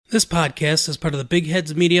This podcast is part of the Big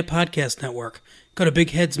Heads Media Podcast Network. Go to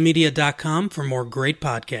bigheadsmedia.com for more great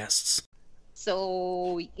podcasts.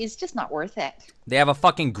 So it's just not worth it. They have a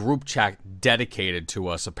fucking group chat dedicated to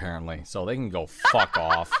us, apparently, so they can go fuck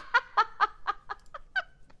off.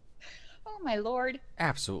 Oh my lord!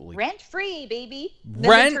 Absolutely. Rent free, baby. Rent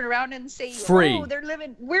then they turn around and say, free. "Oh,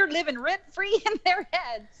 we're living rent free in their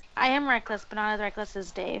heads." I am reckless, but not as reckless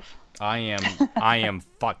as Dave. I am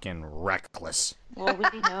fucking reckless. Well,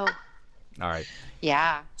 we know. All right.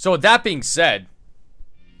 Yeah. So with that being said,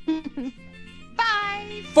 5,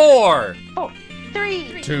 4,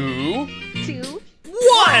 3, 2, 2,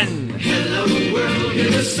 1. Hello world,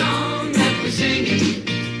 here's a song that we're singing.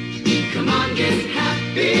 Come on, get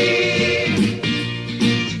happy.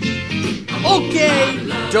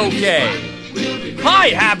 Okay.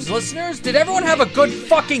 Hi, Habs listeners. Did everyone have a good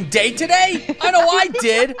fucking day today? I know I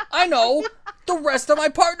did. I know the rest of my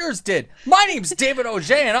partners did. My name's David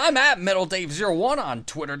O'Jay, and I'm at MetalDave01 on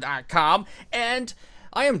Twitter.com, and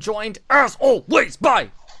I am joined, as always,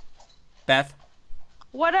 by Beth.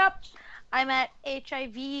 What up? I'm at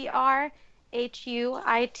HIVERHUIT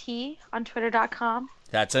on Twitter.com.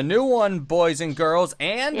 That's a new one, boys and girls,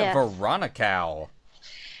 and Yes. Veronica.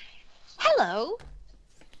 Hello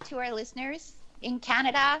to our listeners in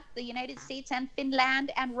Canada, the United States, and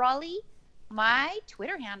Finland, and Raleigh. My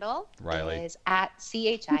Twitter handle Riley. is at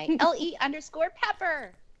CHILE_pepper.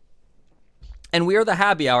 And we are the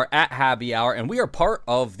Happy Hour at Happy Hour, and we are part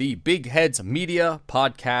of the Big Heads Media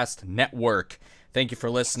Podcast Network. Thank you for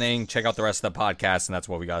listening. Check out the rest of the podcast, and that's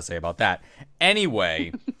what we gotta say about that.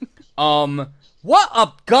 Anyway, what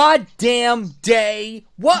a goddamn day!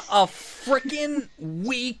 What a freaking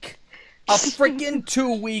week! A freaking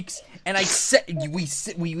 2 weeks, and I said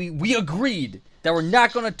we agreed that we're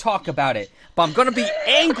not gonna talk about it, but I'm gonna be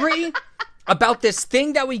angry about this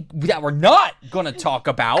thing that we're not gonna talk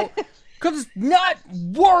about. Because it's not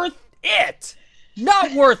worth it.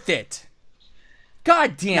 Not worth it.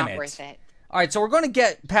 God damn it. Not worth it. All right, so we're going to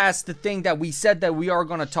get past the thing that we said that we are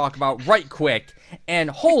going to talk about right quick. And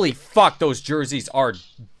holy fuck, those jerseys are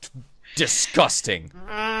disgusting.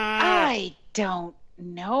 I don't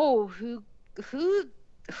know who thought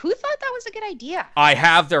that was a good idea. I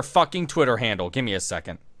have their fucking Twitter handle. Give me a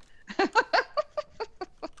second.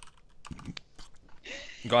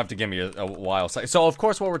 You're going to have to give me a while. So, of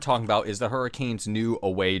course, what we're talking about is the Hurricanes' new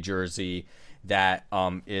away jersey that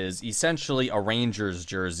is essentially a Rangers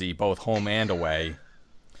jersey, both home and away.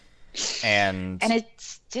 And it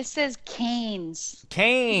just says Canes.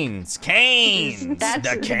 Canes! That's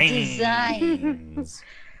the the Canes! design.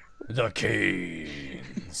 The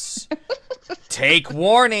Canes! Take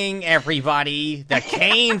warning, everybody! The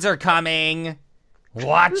Canes are coming!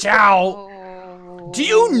 Watch out! Do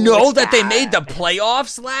you know that they made the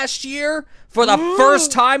playoffs last year for the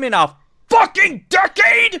first time in a fucking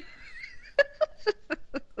decade?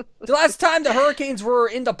 The last time the Hurricanes were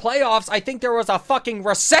in the playoffs, I think there was a fucking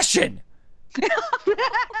recession.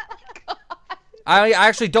 I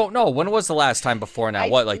actually don't know. When was the last time before now?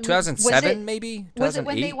 What, like 2007 maybe? Was it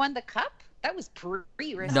when 2008? they won the cup? That was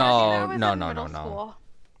pre-recession. No. I was in middle school.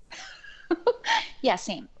 Yeah,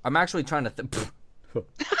 same. I'm actually trying to think.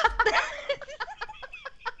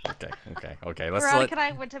 Okay. Veronica and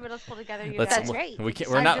I went to middle school together. You Let's. guys. That's right. We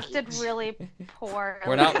can't. I just did really poor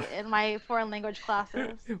in my foreign language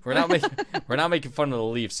classes. We're not making fun of the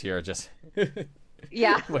Leafs here. Just.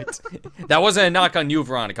 Yeah. Wait. That wasn't a knock on you,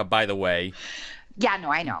 Veronica, by the way. Yeah,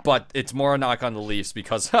 no, I know. But it's more a knock on the Leafs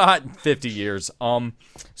because 50 years.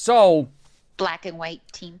 So. Black and white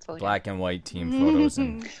team photos. Black and white team photos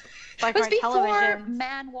and. Black It was and white before television.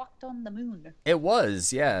 man walked on the moon, It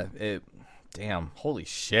was, yeah. Damn, holy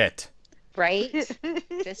shit. right?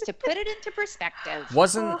 Just to put it into perspective.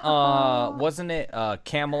 Wasn't it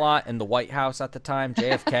Camelot in the White House at the time,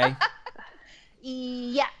 JFK?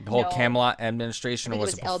 Yeah. The whole no, Camelot administration, I or think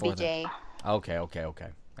was it it was before that? LBJ. Okay.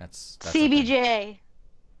 That's a thing. CBJ.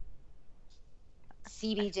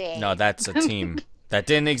 CBJ. No, that's a team that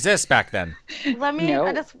didn't exist back then. Let me. No.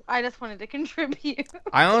 I just wanted to contribute.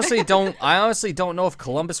 I honestly don't know if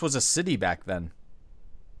Columbus was a city back then.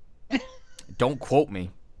 Don't quote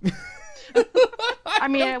me. I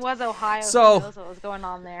mean, it was Ohio. So- Who knows what was going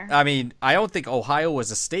on there? I mean, I don't think Ohio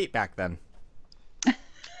was a state back then.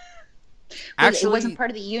 It wasn't part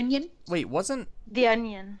of the Union. Wait, wasn't? The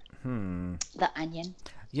Onion. The Onion.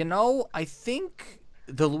 You know, I think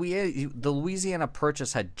the Louisiana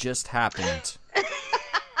Purchase had just happened.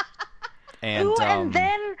 And, and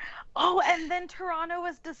then Toronto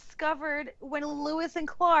was discovered when Lewis and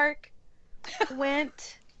Clark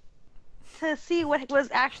went to see what was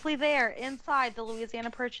actually there inside the Louisiana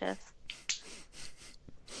Purchase.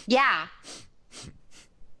 Yeah.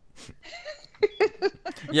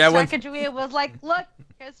 Yeah, when Sacagawea was like, look,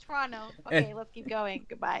 here's Toronto. Okay, let's keep going.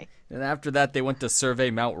 Goodbye. and after that they went to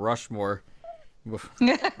survey Mount Rushmore.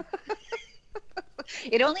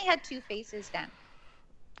 It only had 2 faces then.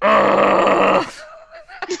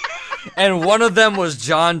 And one of them was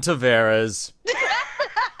John Tavares.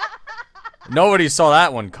 Nobody saw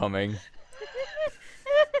that one coming.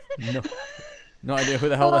 No idea who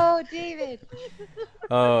the hell that. Oh, David.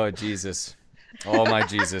 Oh, Jesus. Oh, my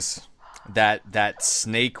Jesus. That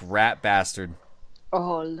snake rat bastard.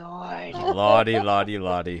 Oh, Lord.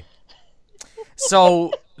 Lottie.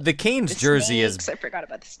 So, the Canes The jersey snakes. is I forgot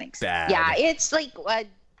about the snakes. bad. Yeah, it's like I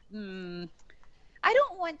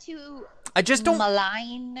don't want to I just don't.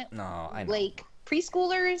 malign No, I know. like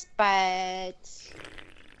preschoolers, but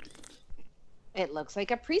it looks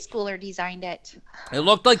like a preschooler designed it. It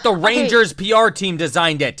looked like the Rangers PR team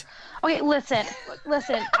designed it. Okay, listen.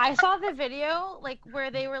 I saw the video like where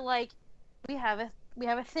they were like, we have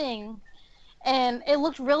a thing, and it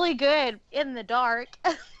looked really good in the dark.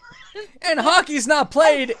 And hockey's not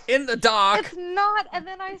played in the dark. It's not. And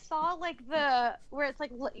then I saw like where it's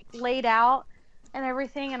like laid out and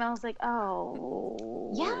everything, and I was like,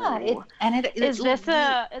 oh. Yeah, Is this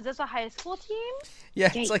a high school team?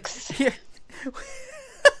 Yeah, it's like Yikes. here.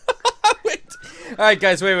 Wait. All right,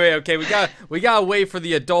 guys, wait. Okay, we gotta wait for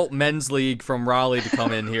the adult men's league from Raleigh to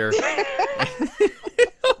come in here.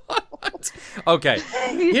 Okay,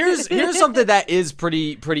 here's something that is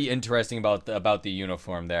pretty interesting about the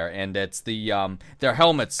uniform there, and it's their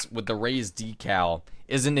helmets with the raised decal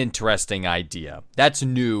is an interesting idea. That's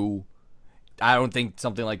new. I don't think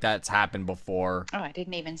something like that's happened before. Oh, I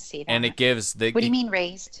didn't even see that. And it gives the. What do you mean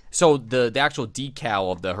raised? So the actual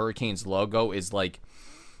decal of the Hurricanes logo is like,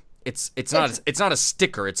 it's not a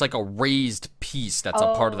sticker. It's like a raised piece that's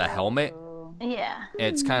a part of the helmet. Yeah.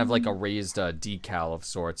 It's kind of like a raised decal of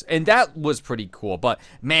sorts, and that was pretty cool. But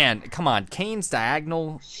man, come on, Canes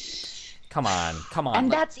diagonal. Come on. And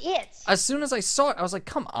Like, that's it. as soon as I saw it, I was like,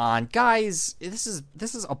 come on, guys, this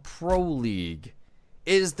is a pro league.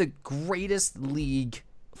 It is the greatest league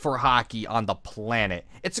for hockey on the planet.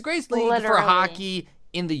 It's the greatest league for Literally. hockey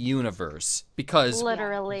in the universe because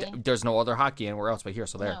Literally. there's no other hockey anywhere else but here.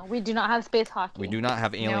 So there. No, we do not have space hockey. We do not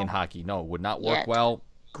have alien No. hockey. No, would not work Yet. well.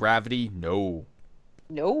 Gravity, no.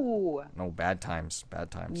 No. No, bad times.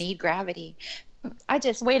 Need gravity. I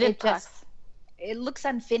just Weighted it just pucks. it looks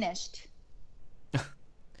unfinished.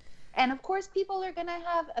 And of course people are gonna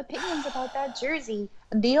have opinions about that jersey.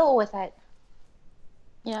 Deal with it.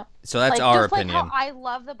 Yeah. So that's like, our just opinion. Like how I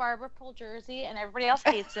love the Barber Pole jersey and everybody else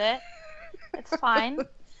hates it. It's fine.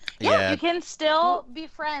 Yeah. You can still be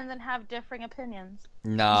friends and have differing opinions.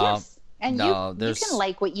 No. Yes. And no, you there's- can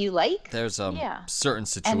like what you like There's Yeah. certain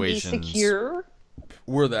and be situations secure.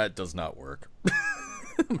 where that does not work.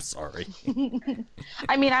 I'm sorry.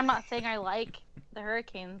 I mean, I'm not saying I like the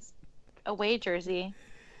Hurricanes away jersey.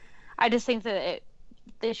 I just think that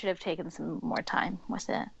they should have taken some more time with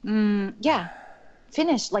it. Yeah.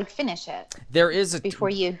 Finish it There is a before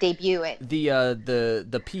you debut it.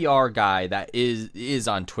 the PR guy that is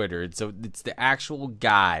on Twitter. So it's the actual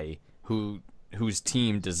guy whose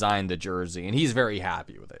team designed the jersey, and he's very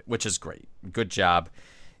happy with it, which is great. Good job.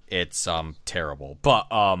 It's terrible, but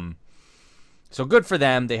so good for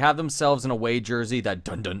them. They have themselves an away jersey that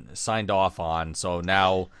Dun signed off on. So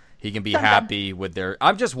now he can be happy with their.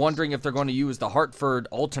 I'm just wondering if they're going to use the Hartford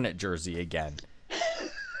alternate jersey again.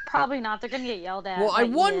 Probably not. They're gonna get yelled at. Well, by I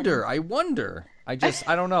Ian. wonder. I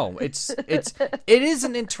don't know. It is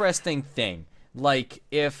an interesting thing. Like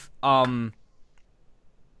if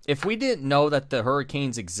we didn't know that the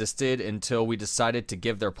Hurricanes existed until we decided to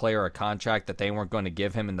give their player a contract that they weren't going to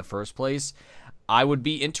give him in the first place, I would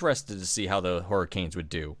be interested to see how the Hurricanes would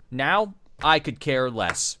do. Now, I could care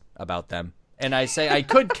less about them. And I say I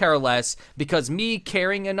could care less because me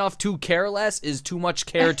caring enough to care less is too much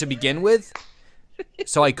care to begin with.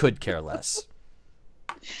 So I could care less.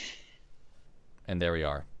 And there we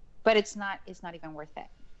are. But it's not even worth it.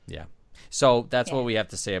 Yeah. So that's what we have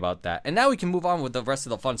to say about that. And now we can move on with the rest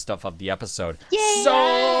of the fun stuff of the episode. Yay! So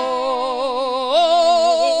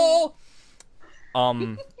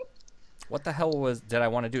what the hell did I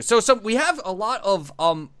want to do? So we have a lot of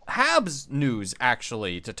Habs news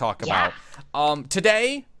actually to talk about.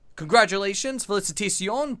 Today, congratulations,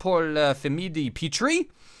 félicitations pour la famille de Petrie.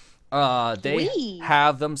 They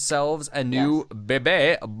have themselves a new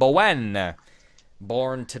bébé, Bowen.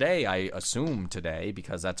 Born today, I assume today,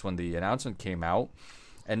 because that's when the announcement came out.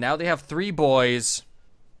 And now they have 3 boys.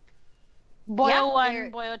 Boyo Yeah, 1,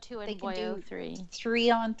 they're- Boyo 2, they and can Boyo do 3.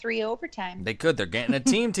 3-on-3 overtime. They could. They're getting a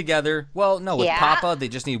team together. Well, no, with Yeah. Papa, they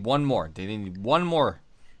just need one more. They need one more,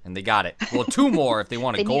 and they got it. Well, two more if they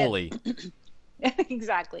want a They need goalie.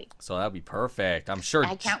 Exactly. So that'd be perfect. I'm sure.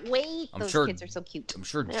 I can't wait. I'm Those sure- kids are so cute. I'm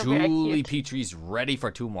sure They're very Julie cute. Petrie's ready for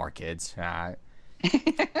two more kids. Yeah.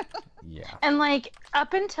 And like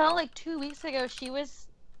up until like 2 weeks ago, she was.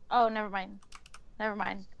 Oh, never mind. Never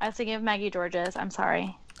mind. I was thinking of Maggie Georges. I'm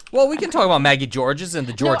sorry. Well, we can talk about Maggie Georges and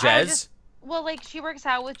the No, I Georges. just- Well, like she works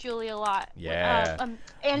out with Julie a lot. Yeah.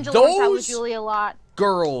 Angela works out with Those- Julie a lot.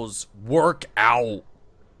 Girls work out.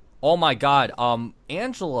 Oh my God.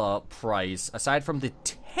 Angela Price, aside from the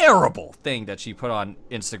terrible thing that she put on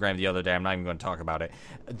Instagram the other day, I'm not even going to talk about it.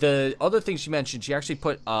 The other thing she mentioned, she actually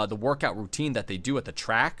put the workout routine that they do at the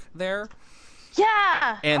track there.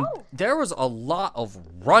 Yeah. And Oh. there was a lot of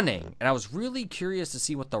running, and I was really curious to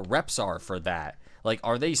see what the reps are for that. Like,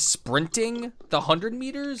 are they sprinting the 100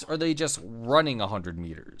 meters, or are they just running 100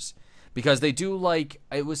 meters? Because they do, like,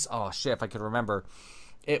 it was, oh shit, if I could remember,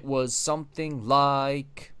 it was something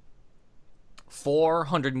like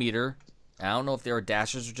 400 meter. I don't know if they were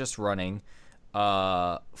dashes or just running.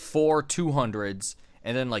 4 200s,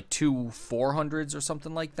 and then like 2 400s or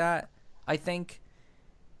something like that, I think.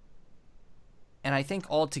 And I think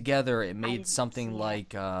altogether it made didn't something see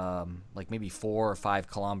it. like maybe 4 or 5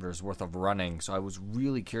 kilometers worth of running. So I was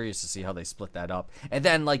really curious to see how they split that up. And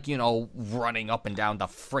then, like, you know, running up and down the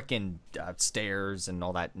frickin' stairs and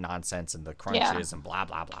all that nonsense and the crunches and blah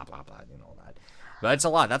blah blah blah blah, you know that. But it's a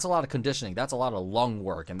lot. That's a lot of conditioning. That's a lot of lung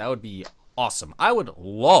work, and that would be awesome. I would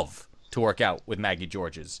love to work out with Maggie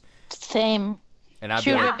Georges, Same. and I'd She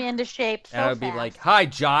be would like, whip me into shape so and I'd be fast. like, "Hi,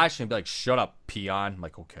 Josh," and he'd be like, "Shut up, peon." I'm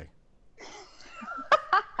like, okay.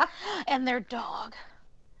 And their dog.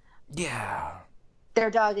 Yeah. Their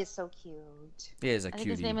dog is so cute. He is a I think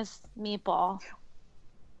cutie. his name is Meatball.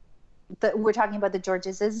 We're talking about the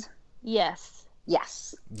Georgeses. Yes.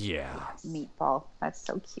 Yes, Yeah. Meatball. That's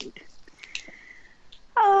so cute.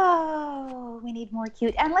 Oh, we need more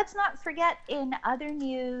cute. And let's not forget, in other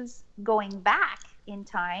news, going back in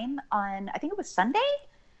time on, I think it was Sunday,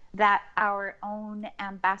 that our own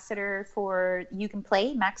ambassador for You Can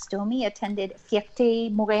Play, Max Domi, attended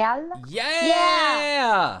Fierté Montréal.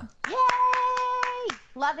 Yeah. Yay!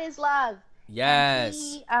 Love is love.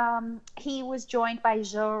 Yes. He was joined by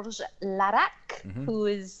Georges Larac, Mhm. who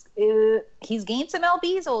is he's gained some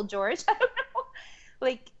lbs, old George. I don't know,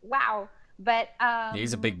 like wow. But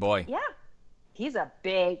He's a big boy. yeah, he's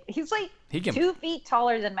like He can 2 feet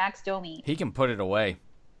taller than Max Domi. he can put it away.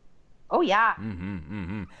 Oh yeah,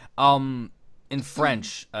 In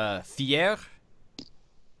French, fier,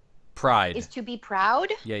 pride. is to be proud.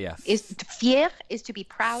 Yeah. Is fier is to be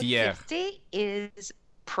proud. Fier. Fierté is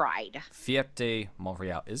pride. Fierté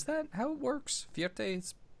Montréal. Is that how it works? Fierté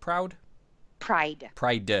is proud. Pride,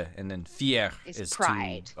 Pride, and then fier Is is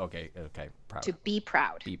pride. To, okay. Proud. to be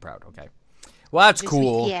proud. Be proud. Okay. Well, that's Je suis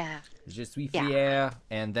cool. fier. Je suis Yeah. fier,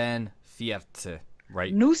 and then fierté.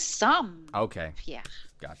 Right. Nous sommes Okay. fiers.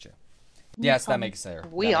 Gotcha. Yes, that makes sense.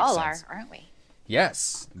 We That makes all sense. are, aren't we?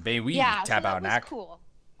 Yes, baby. We Yeah, tap so out that and was act. cool.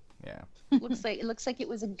 Yeah. It looks like it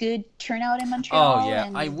was a good turnout in Montreal. Oh yeah.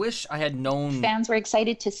 and I wish I had known. fans were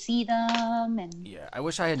excited to see them, and Yeah, I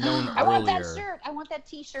wish I had known I want that earlier. shirt. I want that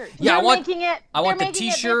T-shirt. Yeah, I They're want. making it. I want They're the making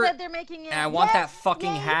it. They T-shirt, said they're making it. And I want Yes, that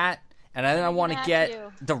fucking yay. hat, and then I want to that get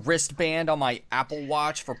too. the wristband on my Apple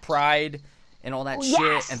Watch for Pride and all that Oh, shit.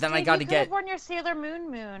 yes, And then I Dude, got to you could get. have worn your Sailor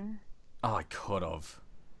Moon. Oh, I could have.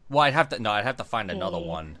 Well, I'd have to. No, I'd have to find another Okay.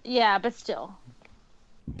 one. Yeah, but still,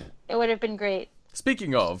 it would have been great.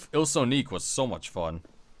 Speaking of, Il Sonique was so much fun.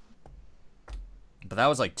 But that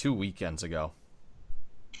was like 2 weekends ago.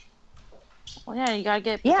 Well, yeah, you gotta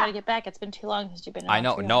get back. It's been too long since you've been. In I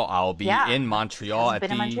know. Montreal. No, I'll be Yeah. in Montreal I've at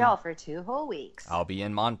been the. in Montreal for 2 whole weeks. I'll be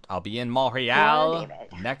in Poor Montreal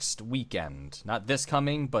David. next weekend. Not this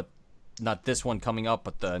coming, but not this one coming up,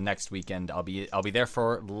 but the next weekend. I'll be there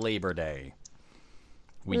for Labor Day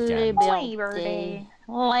weekend. Labor Day.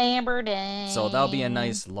 Labor Day. So that'll be a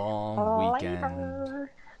nice long weekend.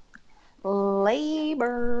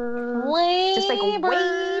 Labor. Just like Labor.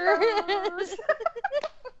 waivers.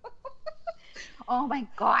 Oh my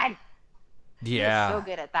God. Yeah, He's so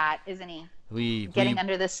good at that, isn't he? we Getting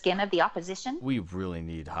under the skin of the opposition. we really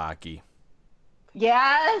need hockey.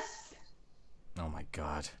 Yes. Oh my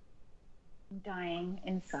God. I'm dying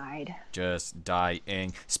inside. Just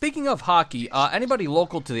dying. Speaking of hockey, anybody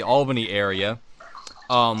local to the Albany area,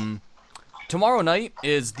 tomorrow night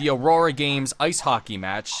is the Aurora Games ice hockey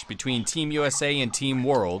match between Team USA and Team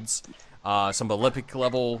Worlds. Some Olympic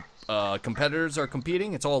level competitors are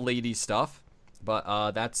competing. It's all ladies stuff,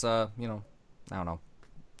 but that's I don't know.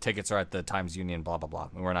 Tickets are at the Times Union, blah, blah, blah.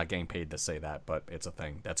 We're not getting paid to say that, but it's a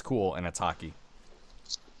thing. That's cool, and it's hockey.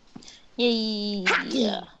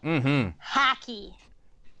 Yeah. Mm-hmm. Hockey.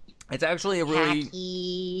 It's actually a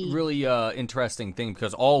really interesting thing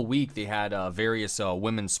because all week they had various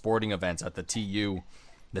women's sporting events at the TU,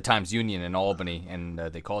 the Times Union in Albany, and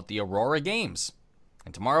they call it the Aurora Games.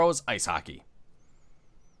 And tomorrow's ice hockey.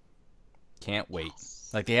 Can't wait.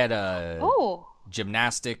 Like they had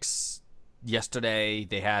gymnastics yesterday.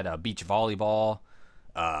 They had beach volleyball.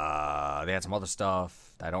 They had some other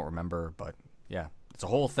stuff that I don't remember, but yeah, it's a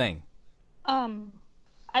whole thing.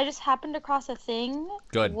 I just happened across a thing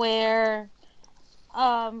Good. where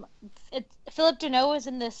Philip Deneau is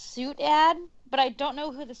in this suit ad, but I don't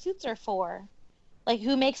know who the suits are for. Like,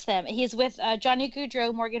 who makes them? He's with Johnny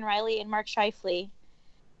Gaudreau, Morgan Riley, and Mark Scheifele.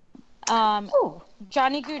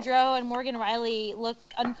 Johnny Gaudreau and Morgan Riley look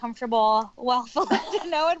uncomfortable, while Philip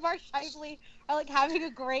Deneau and Mark Scheifele are, like, having a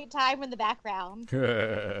great time in the background.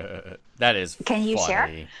 That is Can you funny.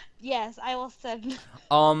 share? Yes, I will send...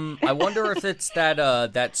 I wonder if it's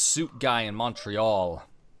that suit guy in Montreal.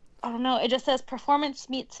 I don't know. It just says performance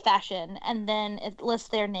meets fashion, and then it lists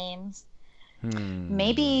their names.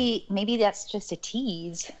 Maybe that's just a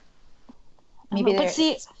tease. Maybe But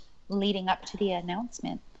they're leading up to the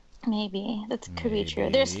announcement. Maybe that could be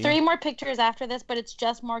true. There's 3 more pictures after this, but it's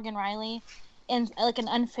just Morgan Riley in like an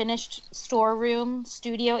unfinished storeroom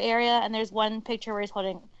studio area, and there's one picture where he's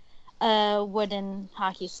holding a wooden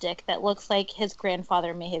hockey stick that looks like his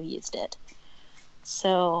grandfather may have used it.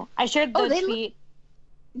 So I shared the tweet.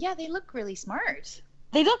 They look really smart.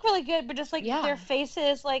 They look really good, but just like Yeah. their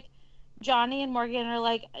faces, like Johnny and Morgan are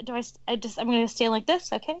like, I'm going to stand like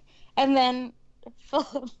this, okay? And then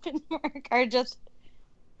Philip and Mark are just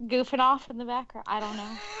goofing off in the background. I don't know.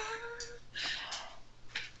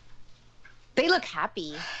 They look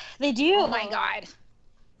happy. They do. Oh my god.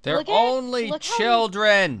 They're Look only how-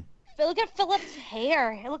 children. Look at Philip's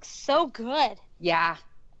hair. It looks so good. Yeah.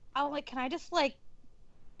 I'm like, can I just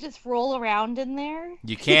roll around in there?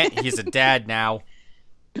 You can't. He's a dad now.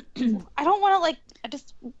 I don't want to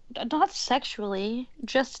not sexually,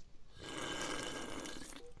 just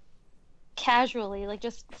casually, like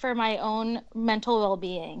just for my own mental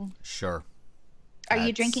well-being. Sure. Are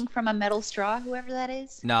you drinking from a metal straw, whoever that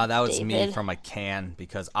is? No, that was me David. from a can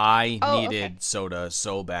because I needed soda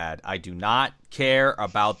so bad. I do not care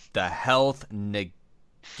about the health negations.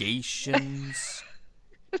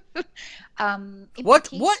 What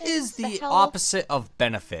is the health- opposite of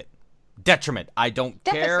benefit? Detriment. I don't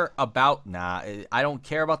care about I don't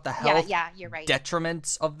care about the health Yeah, you're right.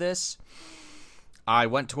 detriments of this. I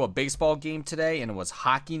went to a baseball game today and it was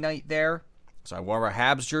hockey night there. So I wore a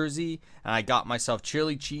Habs jersey and I got myself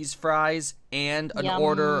chili cheese fries and an Yum.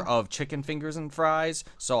 order of chicken fingers and fries.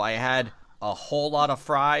 So I had a whole lot of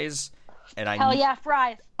fries and Hell yeah,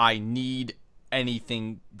 fries. I need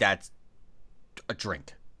anything that's a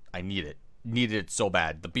drink. I need it. Needed it so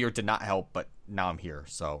bad. The beer did not help, but now I'm here.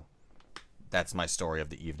 So that's my story of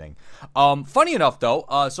the evening. Funny enough though,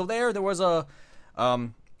 so there was a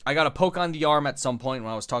I got a poke on the arm at some point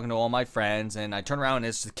when I was talking to all my friends, and I turn around and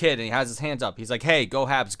it's the kid, and he has his hands up. He's like, "Hey, go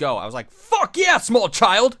Habs, go!" I was like, "Fuck yeah, small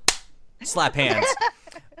child!" Slap hands.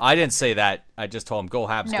 I didn't say that. I just told him, "Go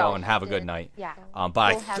Habs, go, and have a good night." Yeah. But Go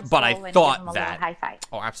I Habs, go, and thought give them a little that. high five.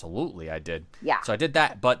 Oh, absolutely, I did. Yeah. So I did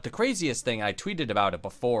that. But the craziest thing, I tweeted about it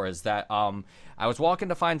before, is that I was walking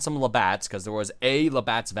to find some Labatt's because there was a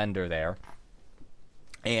Labatt's vendor there.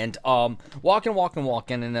 And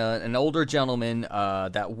walking, and an older gentleman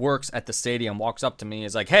that works at the stadium walks up to me and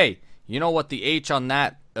is like, "Hey, you know what the H on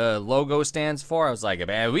that logo stands for?" I was like,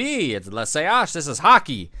 "Ben oui, it's La CH, this is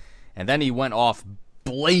hockey." And then he went off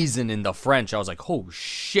blazing in the French. I was like, "Oh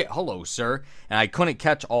shit, hello, sir." And I couldn't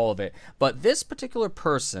catch all of it. But this particular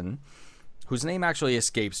person, whose name actually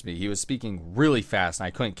escapes me, he was speaking really fast and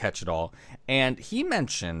I couldn't catch it all. And he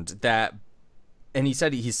mentioned that, and he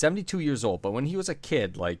said he's 72 years old, but when he was a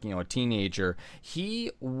kid, like, a teenager,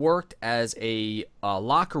 he worked as a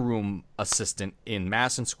locker room assistant in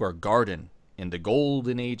Madison Square Garden in the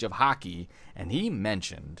golden age of hockey, and he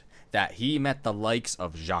mentioned that he met the likes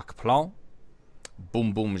of Jacques Plante,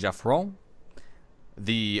 Boom Boom Geoffron,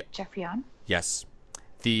 Jeffrion? yes,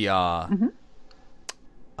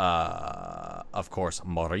 of course,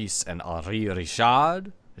 Maurice and Henri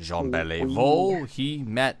Richard, Jean Beliveau. He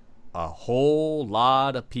met a whole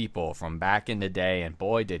lot of people from back in the day, and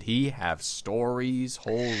boy, did he have stories.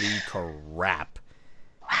 Holy crap.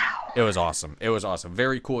 Wow. It was awesome.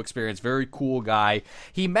 Very cool experience. Very cool guy.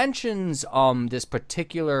 He mentions this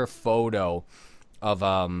particular photo of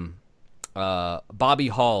Bobby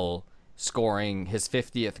Hull scoring his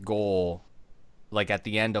 50th goal like at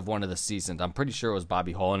the end of one of the seasons. I'm pretty sure it was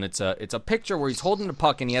Bobby Hull, and it's a picture where he's holding the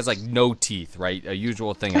puck and he has like no teeth, right? A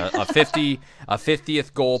usual thing, a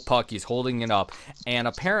 50th goal puck. He's holding it up, and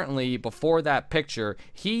apparently before that picture,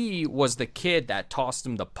 he was the kid that tossed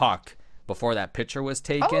him the puck before that picture was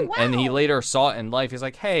taken. Oh, wow. And he later saw it in life. He's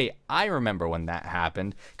like, hey, I remember when that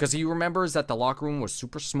happened, because he remembers that the locker room was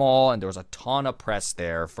super small and there was a ton of press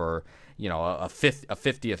there for, you know, a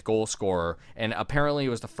 50th goal scorer. And apparently it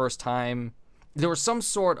was the first time there was some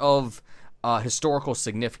sort of historical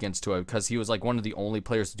significance to it, because he was like one of the only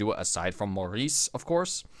players to do it aside from Maurice, of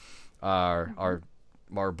course, our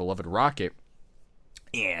beloved Rocket.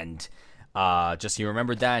 And just he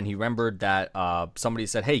remembered that, and he remembered that somebody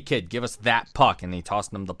said, hey kid, give us that puck, and he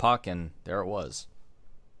tossed him the puck, and there it was.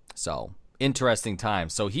 So interesting time.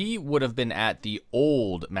 So he would have been at the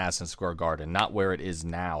old Madison Square Garden, not where it is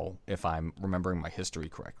now, if I'm remembering my history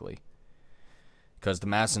correctly, because the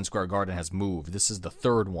Madison Square Garden has moved. This is the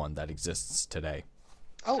third one that exists today.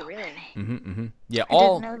 Oh, really? Yeah, I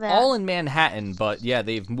didn't know that. all in Manhattan, but yeah,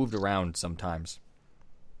 they've moved around sometimes.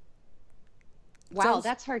 Wow,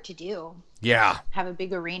 that's hard to do. Yeah. Have a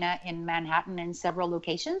big arena in Manhattan in several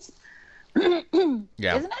locations.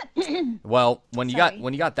 Yeah. Isn't it? Well, when you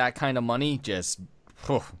Sorry. got that kind of money, just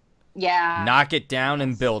Yeah. knock it down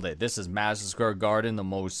and build it. This is Madison Square Garden, the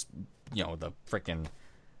most, you know, the freaking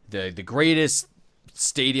the greatest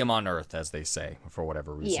stadium on earth, as they say, for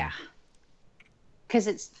whatever reason. Yeah. Because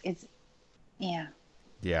it's yeah,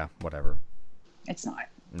 Yeah, whatever. it's not.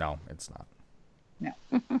 No, it's not. No.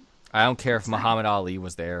 I don't care if Muhammad Ali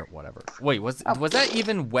was there, whatever. Wait, was that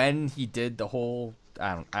even when he did the whole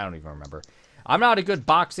I don't even remember. I'm not a good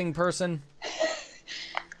boxing person.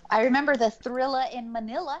 I remember the Thrilla in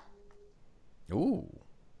Manila. Ooh.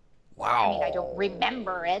 Wow. I mean, I don't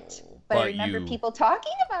remember it, but I But remember you- people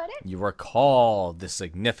talking about it. You recall the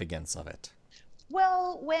significance of it.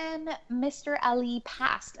 Well, when Mr. Ali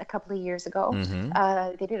passed a couple of years ago,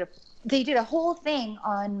 Mhm. they did a whole thing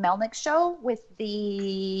on Melnick's show with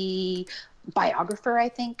the biographer, I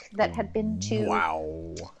think, that had been to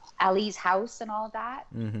Wow. Ali's house and all that.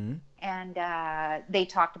 Mm-hmm. And they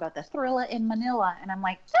talked about the Thrilla in Manila, and I'm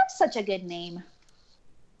like, that's such a good name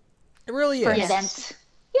It really for is. an event.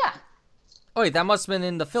 Yeah, Oh, wait, that must have been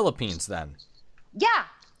in the Philippines then. yeah,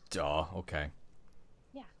 Duh, okay.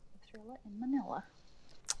 yeah. The Thrilla in Manila.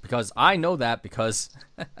 Because I know that because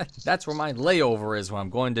that's where my layover is when I'm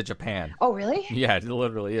going to Japan. Oh, really? Yeah, it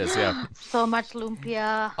literally is, yeah. So much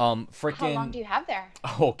lumpia. Freaking. How long do you have there?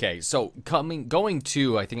 Okay, so going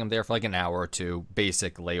to, I think I'm there for like an hour or two,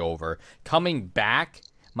 basic layover. Coming back,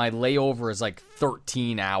 my layover is like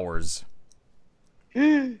 13 hours.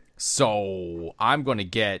 So I'm going to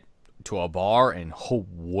get to a bar and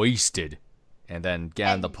wasted, and then get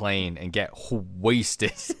on the plane and get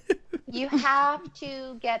wasted. You have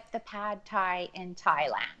to get the pad thai in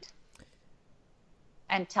Thailand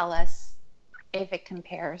and tell us if it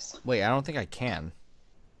compares. Wait, I don't think I can.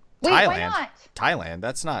 Wait, Thailand? why not? Thailand,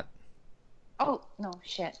 that's not. Oh, no,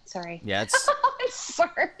 shit. Sorry. Yeah, it's.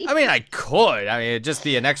 Sorry. I mean, I could. I mean, it'd just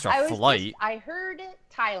be an extra flight. I heard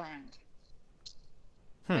Thailand.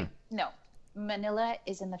 Hmm. No, Manila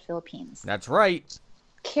is in the Philippines. That's right.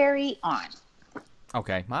 Carry on.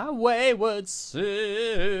 Okay. My wayward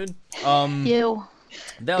son. You.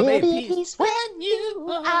 There'll be peace. Peace when you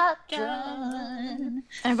are done.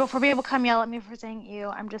 And before people come yell at me for saying you,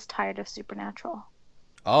 I'm just tired of Supernatural.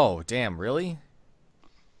 Oh, damn, really?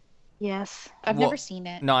 Yes. I've Well, never seen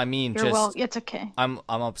it. No, I mean, You're just well. It's okay. I'm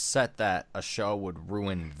upset that a show would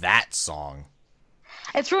ruin that song.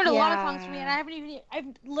 It's ruined a lot of Yeah. songs for me, and I've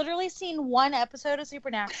literally seen one episode of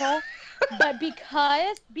Supernatural, but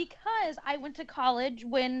because I went to college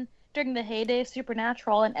during the heyday of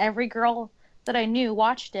Supernatural, and every girl that I knew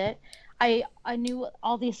watched it, I knew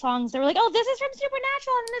all these songs. They were like, "Oh, this is from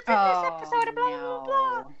Supernatural, and it's in this episode, and blah blah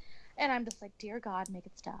blah." And I'm just like, "Dear God, make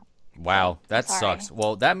it stop." Wow, that Sorry. sucks.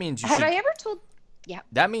 Well, that means you Have should. I ever told? Yeah.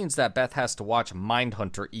 That means that Beth has to watch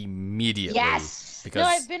Mindhunter immediately. Yes. Because No,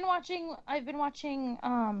 I've been watching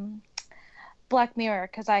Black Mirror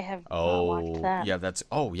because I have not watched that. yeah, that's.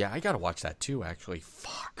 Oh yeah, I gotta watch that too. Actually,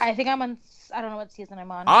 fuck. I think I'm on. I don't know what season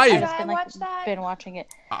I'm on. I've- I've just been, Did I watch that? been watching it.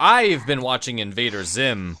 I've been watching Invader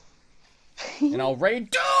Zim, and I'll rain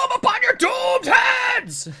doom upon your doomed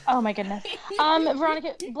heads. Oh my goodness.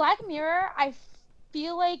 Veronica, Black Mirror, I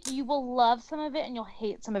feel like you will love some of it and you'll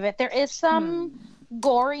hate some of it. There is some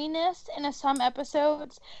goriness in some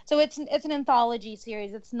episodes. So it's an anthology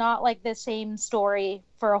series. It's not like the same story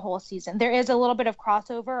for a whole season. There is a little bit of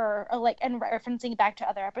crossover or like and referencing back to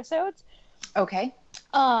other episodes. Okay.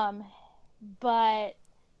 But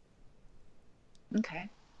Okay.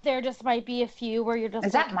 there just might be a few where you're just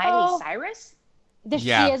Is like, that Miley Cyrus?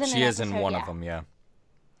 She is in one of them. Yeah,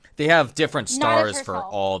 they have different stars for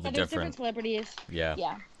all the different celebrities. Yeah.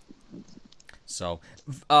 Yeah. So,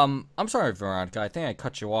 I'm sorry, Veronica. I think I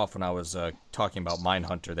cut you off when I was talking about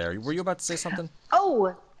Mindhunter. There, were you about to say something?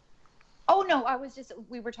 Oh no,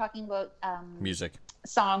 we were talking about Music.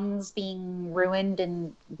 Songs being ruined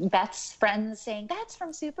and Beth's friends saying, that's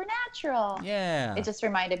from Supernatural. Yeah. It just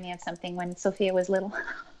reminded me of something when Sophia was little.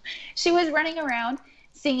 She was running around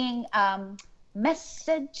singing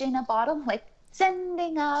Message in a Bottle, like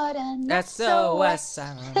sending out an SOS.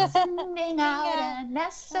 Sending out an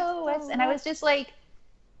SOS. And I was just like,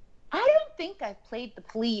 I don't think I've played the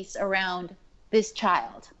police around this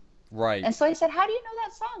child. Right. And so I said, how do you know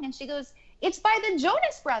that song? And she goes, it's by the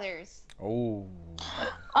Jonas Brothers. Oh.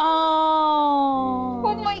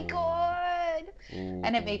 Oh my God. Ooh.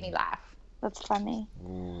 And it made me laugh. That's funny.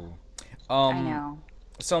 Ooh. I know.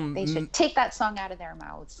 They They should take that song out of their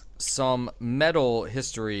mouths. Some metal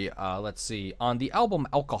history. Let's see. On the album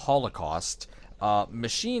Alcoholocaust,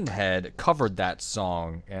 Machine Head covered that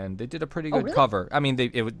song, and they did a pretty good cover. I mean, they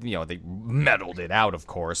metaled it out, of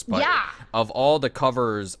course. But Yeah. of all the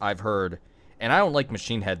covers I've heard, and I don't like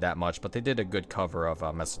Machine Head that much, but they did a good cover of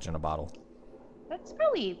Message in a Bottle. That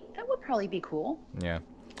would probably be cool. Yeah.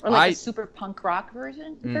 Or like a super punk rock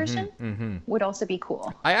version would also be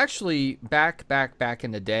cool. I actually back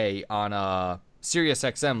in the day on Sirius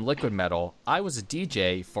XM Liquid Metal, I was a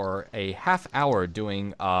DJ for a half hour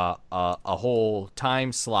doing a whole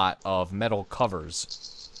time slot of metal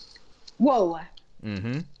covers. Whoa.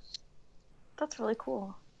 That's really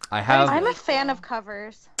cool. I'm a fan of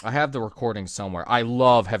covers. I have the recording somewhere. I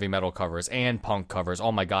love heavy metal covers and punk covers.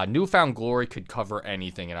 Oh my God, Newfound Glory could cover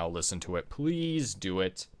anything, and I'll listen to it. Please do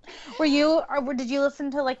it. Did you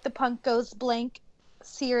listen to like the Punk Goes Blank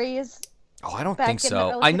series? Oh, I don't Back think in the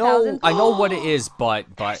so. early I know 2000s? what it is, but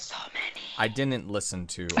So many. I didn't listen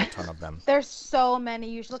to a ton of them. There's so many.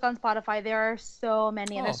 You should look on Spotify. There are so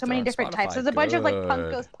many, and there's so they're many on different types. Spotify. There's a bunch of like Good.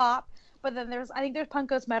 Punk Goes Pop, but then I think there's Punk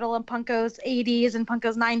Goes Metal and Punk Goes 80s and Punk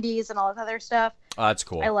Goes 90s and all this other stuff. Oh, that's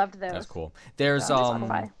cool. I loved those. That's cool. There's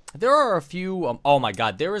Spotify. there are a few. Oh my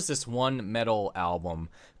God, there is this one metal album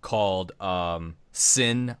called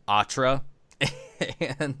Sin Atra,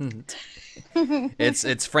 and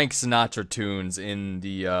it's Frank Sinatra tunes in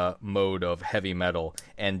the mode of heavy metal,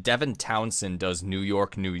 and Devin Townsend does New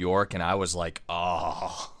York, New York, and I was like,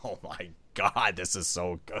 oh my God, this is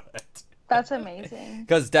so good. That's amazing.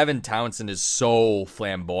 Because Devin Townsend is so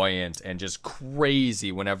flamboyant and just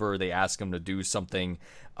crazy whenever they ask him to do something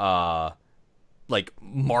like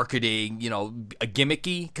marketing, a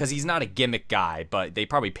gimmicky, because he's not a gimmick guy, but they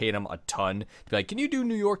probably paid him a ton to be like, can you do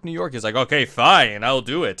New York, New York? He's like, okay, fine, I'll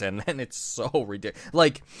do it. And then it's so ridiculous.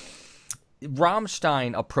 Like,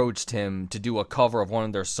 Rammstein approached him to do a cover of one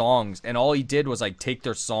of their songs, and all he did was like take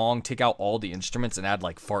their song, take out all the instruments, and add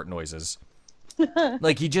like fart noises.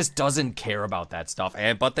 Like, he just doesn't care about that stuff,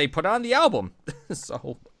 but they put on the album.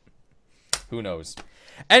 So who knows?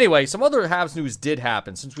 Anyway, some other Habs news did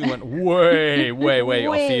happen since we went way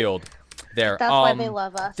afield there. That's why they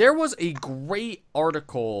love us. There was a great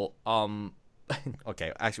article.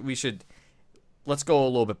 Okay, actually, let's go a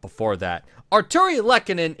little bit before that. Arturi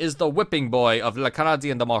Lehkonen is the whipping boy of Le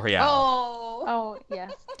Canadien de Montréal. Oh,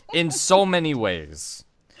 yes. In so many ways.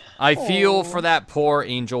 I feel for that poor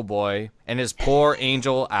angel boy and his poor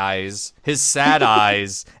angel eyes, his sad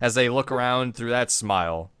eyes, as they look around through that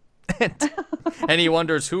smile. And he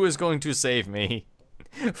wonders who is going to save me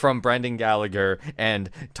from Brendan Gallagher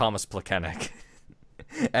and Thomas Plekanec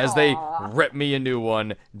as they rip me a new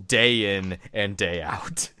one day in and day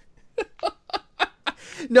out.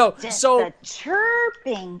 No, so the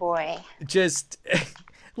chirping boy. Just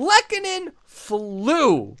Lehkonen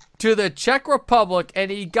flew to the Czech Republic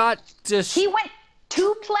and he got He went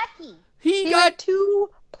too plecky. He got too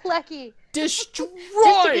plecky. destroyed,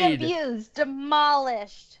 Just to be abused.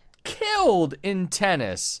 Demolished. killed in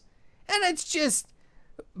tennis. And it's just,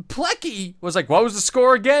 Plecky was like, what was the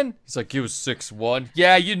score again? He's like, it was 6-1.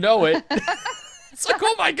 Yeah, you know it. It's like,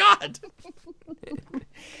 oh my God.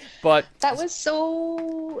 But that was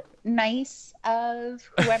so nice of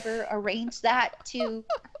whoever arranged that to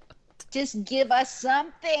just give us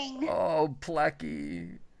something. Oh,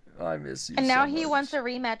 Plecky, I miss you. And now so he much. wants a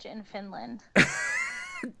rematch in Finland.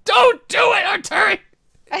 Don't do it, Arturi!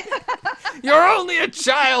 You're only a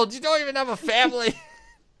child. You don't even have a family.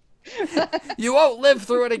 You won't live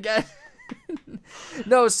through it again.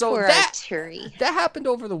 No, so Poor that Arturi. happened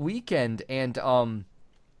over the weekend, and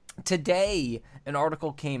Today, an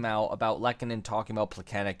article came out about Lehkonen talking about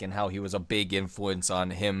Plekanec and how he was a big influence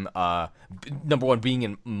on him, number one, being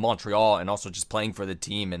in Montreal and also just playing for the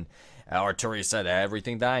team. And Arturi said,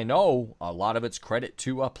 everything that I know, a lot of it's credit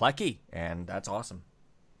to Plecky, and that's awesome.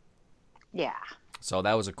 Yeah. So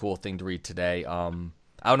that was a cool thing to read today.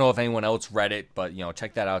 I don't know if anyone else read it, but,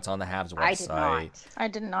 check that out. It's on the Habs website. I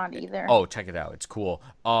did not either. Oh, check it out. It's cool.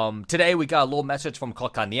 Today, we got a little message from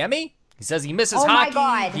Kotkaniemi. He says he misses Oh my hockey,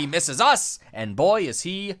 God. he misses us, and boy, is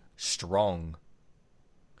he strong.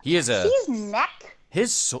 He is His neck. he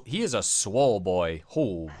is a swole boy.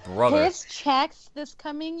 Oh, brother. His checks this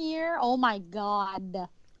coming year, oh my god.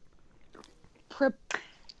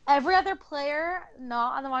 Every other player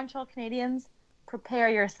not on the Montreal Canadiens, prepare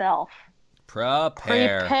yourself.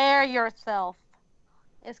 Prepare yourself.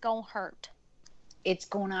 It's gonna hurt. It's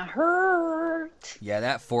gonna hurt. Yeah,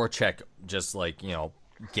 that forecheck just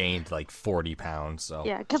gained 40 pounds. So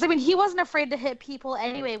Yeah, because he wasn't afraid to hit people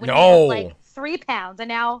anyway when No. he was 3 pounds, and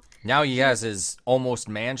now now he has his almost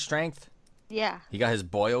man strength. yeah. He got his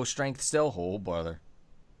boyo strength still. Oh, brother.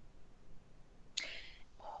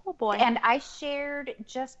 Oh boy. And I shared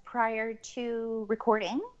just prior to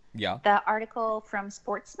recording Yeah. the article from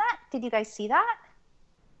Sportsnet. Did you guys see that?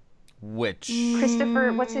 Which?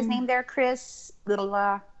 Christopher, what's his name there? Chris,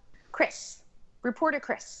 reporter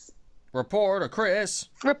Chris. Reporter Chris.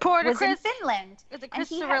 Reporter Was Chris. in Finland. Is it And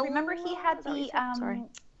Christopher? remember he had Is that what you the said? Sorry.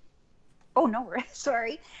 Oh no,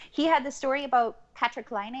 sorry. He had the story about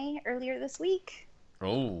Patrick Laine earlier this week,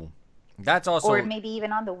 Oh, that's also or maybe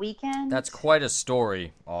even on the weekend. that's quite a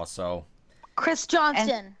story. Also, Chris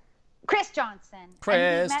Johnston. Chris Johnson. And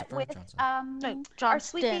he met Christopher with Johnson. our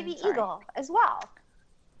sweet baby Johnston, sorry. Eagle as well.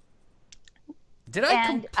 did I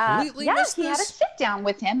And completely miss he had a this? sit down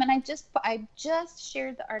with him, and I just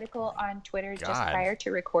shared the article on Twitter just God. prior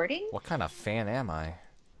to recording. What kind of fan am I?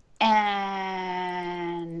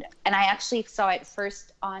 And I actually saw it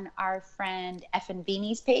first on our friend F and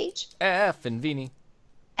Beanie's page. F and Vini.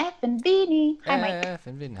 F and Beanie. Hi, Mike. F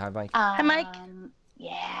and Vini. Hi, Mike. Hi, Mike.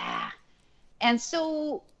 Yeah. And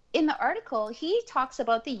so in the article, he talks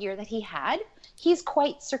about the year that he had. He's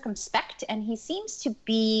quite circumspect, and he seems to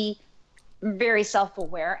be very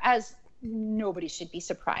self-aware, as nobody should be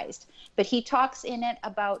surprised. But he talks in it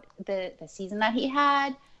about the season that he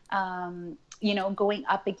had, going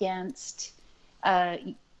up against,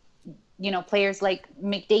 players like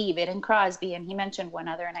McDavid and Crosby, and he mentioned one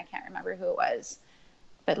other, and I can't remember who it was,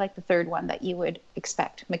 but like the third one that you would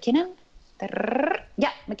expect. McKinnon?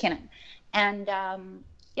 Yeah, McKinnon. And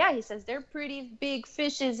he says they're pretty big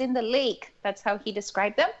fishes in the lake. That's how he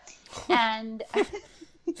described them. And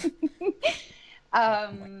Oh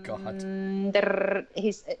my God.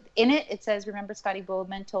 He's in it. It says, remember Scotty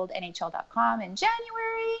Bowman told NHL.com in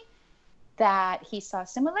January that he saw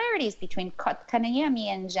similarities between Kotkaniemi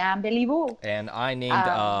and Jean Béliveau. And I named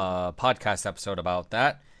a podcast episode about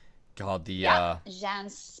that called the Jean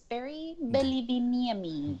Sperry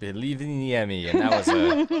Beliviniemi. Beliviniemi, and that was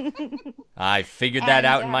I figured that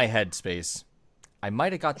out in my headspace. I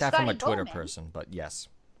might have got that from a Scotty Twitter Bowman. person, but yes.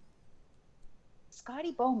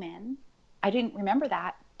 Scotty Bowman, I didn't remember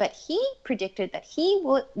that, but he predicted that he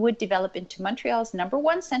would develop into Montreal's number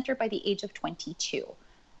one center by the age of 22.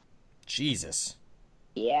 Jesus.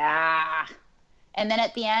 Yeah. And then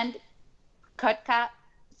at the end, Kotka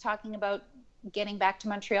talking about getting back to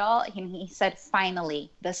Montreal, and he said,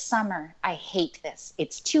 finally, the summer, I hate this.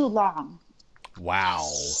 It's too long. Wow.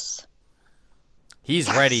 He's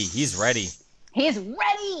ready. He's ready. He's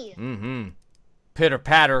ready. Mm-hmm. Pitter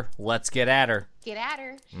patter. Let's get at her. Get at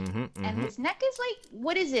her. Mm-hmm. And his neck is like,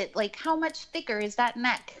 what is it? Like, how much thicker is that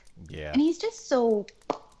neck? Yeah. And he's just so,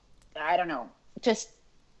 I don't know, just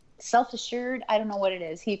self-assured. I don't know what it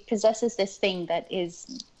is. He possesses this thing that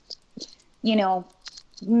is,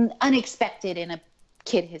 unexpected in a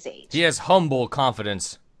kid his age. He has humble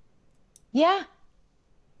confidence. Yeah.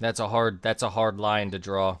 That's a hard line to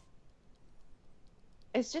draw.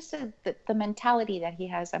 It's just the mentality that he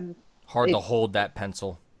has. Hard to hold that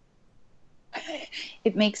pencil.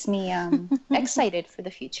 It makes me excited for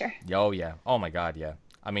the future. Oh yeah. Oh my God, yeah.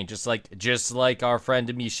 I mean, just like our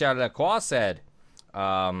friend Michel Lacroix said,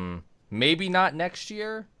 maybe not next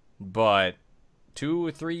year, but 2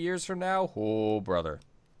 or 3 years from now. Oh, brother.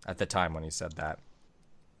 At the time when he said that.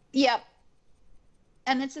 Yep.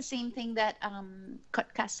 And it's the same thing that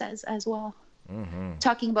Kotka says as well. Mm-hmm.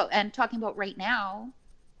 Talking about right now,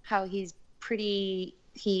 how he's pretty.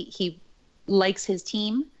 He likes his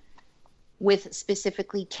team with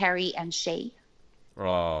specifically Carey and Shea.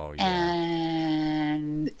 Oh yeah.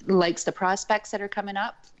 And likes the prospects that are coming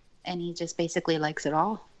up, and he just basically likes it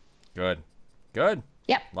all. Good. Good.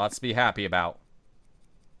 Yep. Lots to be happy about.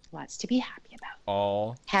 Lots to be happy about.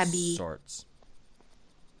 All Happy. sorts.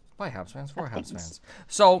 By Habs fans, for Habs things. fans.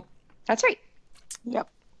 So, That's right. Yep.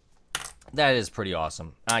 that is pretty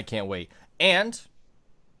awesome. I can't wait. And,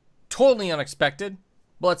 totally unexpected,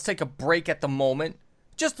 but let's take a break at the moment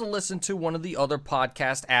just to listen to one of the other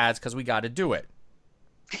podcast ads because we got to do it.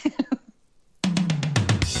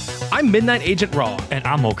 I'm Midnight Agent Raw. And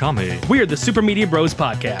I'm Okame. We are the Super Media Bros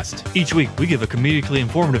podcast. Each week, we give a comedically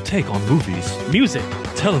informative take on movies, Music,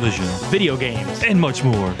 television, video games. and much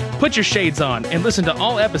more. Put your shades on and listen to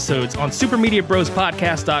all episodes on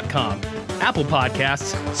supermediabrospodcast.com, Apple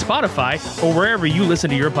Podcasts, Spotify, or wherever you listen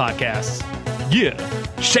to your podcasts. Yeah,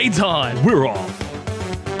 Shades on. we're off.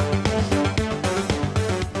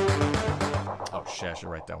 Oh, shit, I should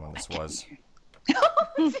write down when this was.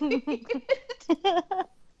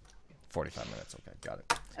 45 minutes. Okay, got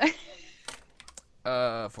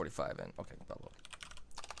it. 45 in. Okay, blah, blah.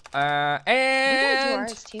 We And gotta do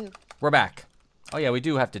ours too. we're back. Oh yeah, we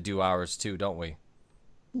do have to do ours too, don't we?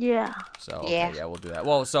 Yeah. So okay, Yeah. we'll do that.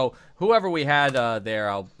 Well, so whoever we had there,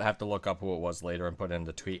 I'll have to look up who it was later and put it in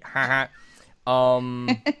the tweet. 45,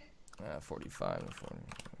 40,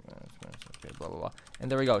 okay, blah blah blah.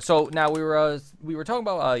 And there we go. So now we were talking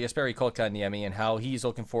about Jesperi Kotkaniemi and how he's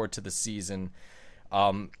looking forward to the season.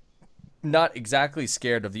 Not exactly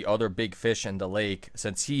scared of the other big fish in the lake,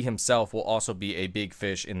 since he himself will also be a big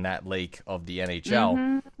fish in that lake of the NHL,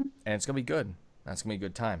 and it's gonna be good. That's gonna be a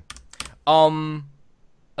good time.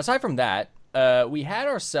 Aside from that, we had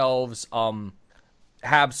ourselves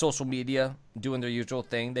Habs social media doing their usual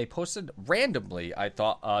thing. They posted randomly. I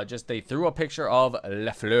thought they threw a picture of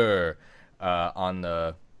Lafleur on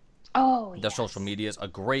the social medias. A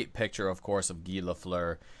great picture, of course, of Guy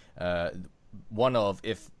Lafleur. One of,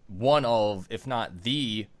 if not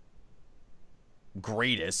the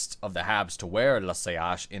greatest of the Habs to wear Le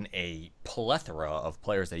CH in a plethora of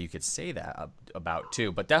players that you could say that about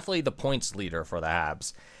too, but definitely the points leader for the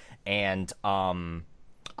Habs. And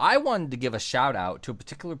I wanted to give a shout out to a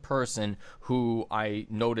particular person who I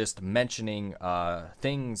noticed mentioning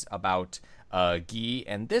things about Guy,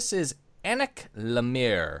 and this is Anik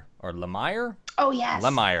Lemire, or Lemire? Oh yes.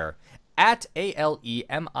 Lemire, at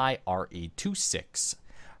ALEMIRE26.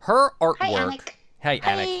 Her artwork. Anik. Hey,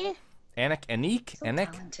 Anik. Anik.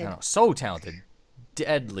 Talented. No, so talented.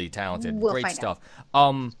 Deadly talented. We'll Great find stuff.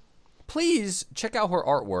 Please check out her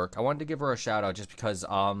artwork. I wanted to give her a shout out just because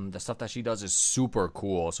the stuff that she does is super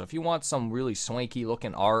cool. So if you want some really swanky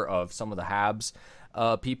looking art of some of the Habs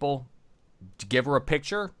people, give her a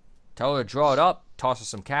picture, tell her to draw it up, toss her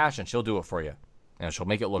some cash, and she'll do it for you. And she'll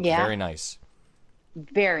make it look very nice.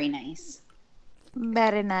 Very nice.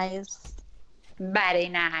 Very nice. Very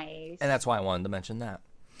nice. And that's why I wanted to mention that.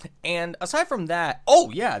 And aside from that, oh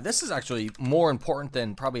yeah, this is actually more important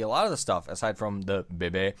than probably a lot of the stuff aside from the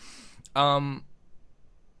bebe. Joel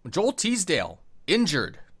Teasdale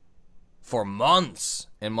injured for months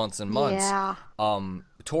and months and months. Yeah.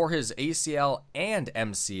 Tore his ACL and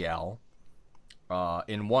MCL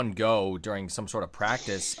in one go during some sort of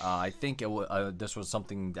practice. I think this was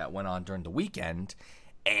something that went on during the weekend,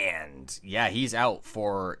 and yeah, he's out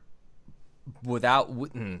for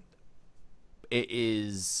it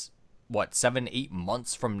is, 7-8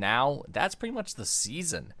 months from now? That's pretty much the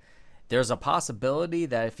season. There's a possibility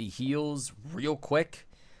that if he heals real quick,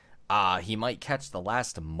 he might catch the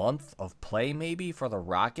last month of play maybe for the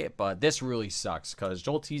Rocket, but this really sucks because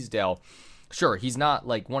Joel Teasdale, sure, he's not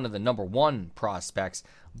like one of the number one prospects,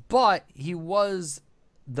 but he was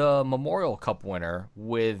the Memorial Cup winner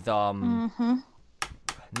with, not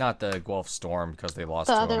the Guelph Storm because they lost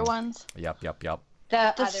The to other him. ones. Yep. The The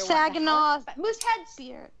other Saginaw one, Mooseheads.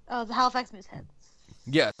 Beer. Oh, the Halifax Mooseheads.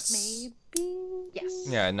 Yes. Maybe. Yes.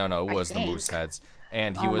 Yeah, no, it was the think. Mooseheads.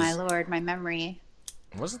 And he Oh was, my lord, my memory.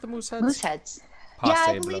 was it the Mooseheads? Mooseheads. Yeah, I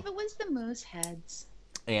Possible. believe it was the Mooseheads.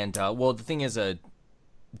 And, well, the thing is,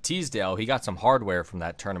 Teasdale, he got some hardware from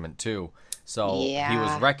that tournament, too. So he Yeah.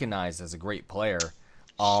 was recognized as a great player.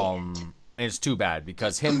 And it's too bad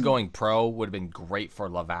because him going pro would have been great for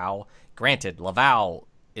Laval. Granted, Laval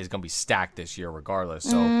is going to be stacked this year regardless,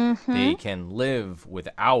 so they can live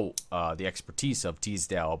without the expertise of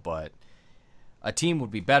Teasdale, but a team would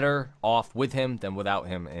be better off with him than without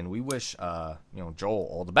him, and we wish Joel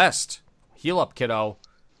all the best. Heal up, kiddo.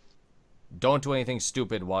 Don't do anything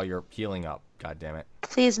stupid while you're healing up. God damn it.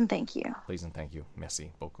 Please and thank you. Please and thank you.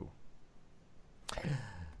 Merci beaucoup.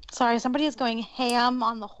 Sorry, somebody is going ham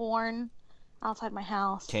on the horn outside my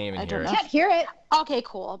house. Can't even I hear don't it. know. Can't hear it. Okay,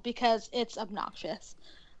 cool, because it's obnoxious.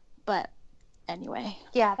 But anyway.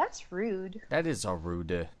 Yeah, that's rude. That is a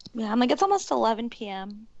rude. Yeah, I'm like, it's almost 11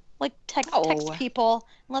 p.m. Like text Oh. people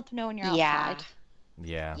and let them know when you're Yeah. outside.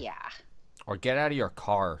 Yeah. Yeah. Or get out of your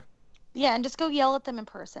car. Yeah, and just go yell at them in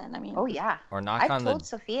person. I mean, Oh yeah. Or knock I've on told the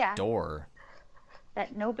Sophia door.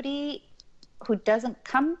 that nobody who doesn't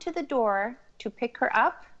come to the door to pick her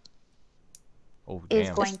up Oh, is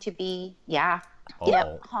damn. going to be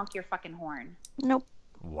Oh. honk your fucking horn. nope.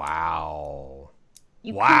 Wow.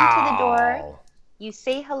 You wow. come to the door, you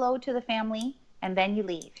say hello to the family, and then you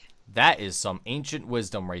leave. That is some ancient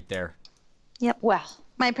wisdom right there. Well,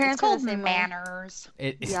 My it's parents are called the same way. manners.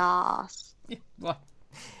 It, Yes. What?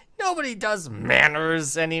 Nobody does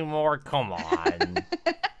manners anymore. Come on.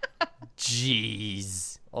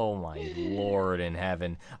 Jeez. Oh my Lord in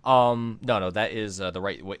heaven. No, that is the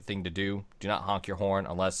right thing to do. Do not honk your horn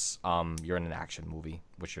unless you're in an action movie,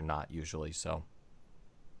 which you're not usually. So.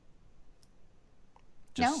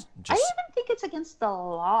 No, I even think it's against the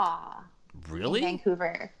law Really? in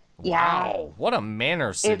Vancouver. Wow. Yeah, What a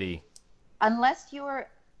manner city. unless you're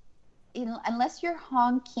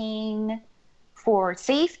honking for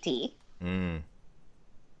safety, Mm.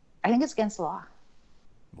 I think it's against the law.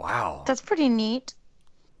 Wow. That's pretty neat.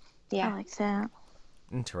 Yeah, I like that. or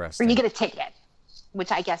Interesting. you get a ticket,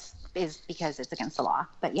 which I guess is because it's against the law.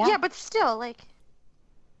 But Yeah, but still, like,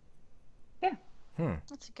 yeah.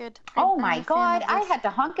 that's a good. Oh I'm my a fan God, of I this. had to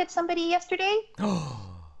honk at somebody yesterday.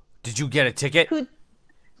 Did you get a ticket?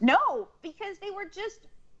 No, because they were just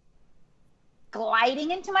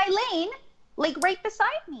gliding into my lane, like right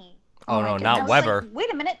beside me. Oh, no, And I not was Weber. like,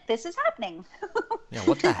 wait a minute, this is happening. Yeah,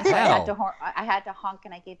 what the So hell? I had to honk,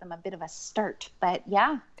 and I gave them a bit of a start. But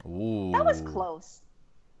yeah, Ooh. that was close.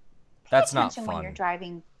 That's not Attention when you're fun.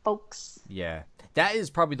 driving, folks. Yeah. That is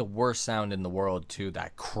probably the worst sound in the world, too.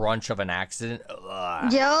 That crunch of an accident.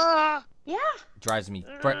 Ugh. Yeah. Yeah, Drives me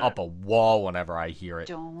right up a wall whenever I hear it.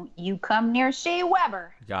 don't you come near Shea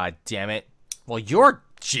Weber. God damn it. Well, you're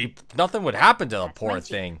cheap. Nothing would happen to the That's poor my Jeep.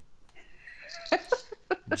 thing.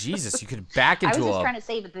 Jesus, you could back I was into just a. trying to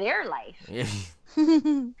save their life.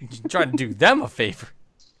 trying to do them a favor.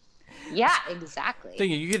 Yeah, exactly.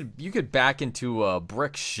 Thinking you could back into a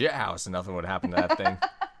brick shit house and nothing would happen to that thing.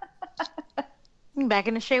 Back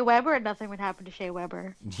into Shea Weber, and nothing would happen to Shea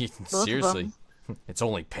Weber. Seriously, it's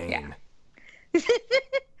only pain. Yeah.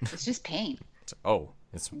 It's just pain.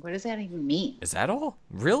 It's What does that even mean? is that all?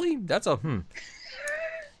 Really? That's a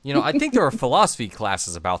You know, I think there are philosophy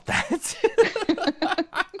classes about that.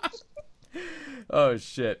 Oh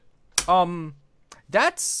shit.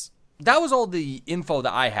 That was all the info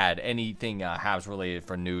that I had. Anything Habs related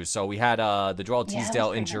for news. So we had the Joel Yeah, that was Teasdale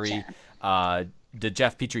pretty injury. much The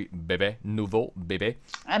Jeff Petrie bébé, nouveau bébé,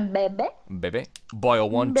 Baby. bébé. Boyle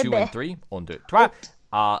 1, 2, and 3. 1, 2, 3.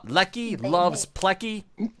 Lecky loves Plecky.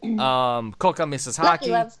 Coca misses Plucky hockey.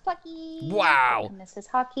 loves Plucky. Wow. Mrs.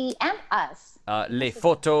 Hockey and us. Les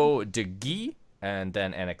Photos de Guy. And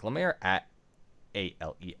then Anna Lemire at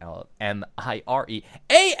ALELMIRE.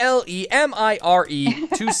 ALEMIRE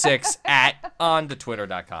 26 at on the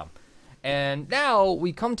twitter.com. And now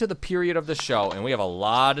we come to the period of the show, and we have a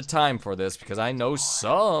lot of time for this because I know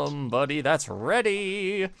somebody that's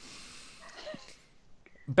ready.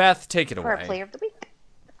 Beth, take it For our away. player of the week.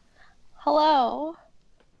 Hello.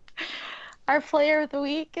 Our player of the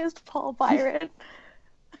week is Paul Byron.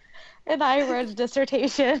 And I wrote a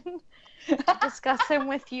dissertation to discuss him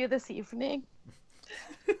with you this evening.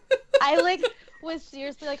 I was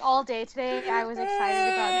seriously all day today. I was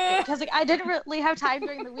excited about it because I didn't really have time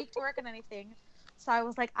during the week to work on anything. So I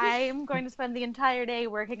was like, I am going to spend the entire day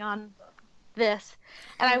working on this,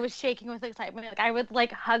 and I was shaking with excitement. I would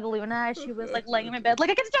hug Luna as she was laying in my bed, I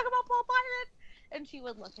get to talk about Paul Byron, and she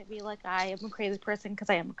would look at me like I am a crazy person because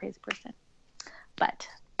I am a crazy person. But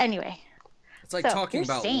anyway, It's like So, talking you're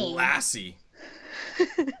about saying- Lassie.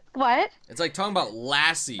 what? It's like talking about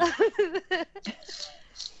Lassie.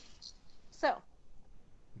 So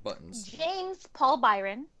Buttons. James Paul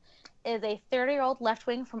Byron is a 30-year-old left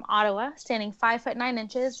wing from Ottawa, standing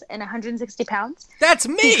 5'9" and 160 pounds. That's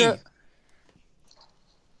me!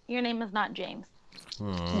 Your name is not James.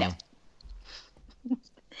 No,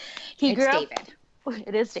 He it's grew up. David.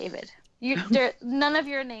 It is David. None of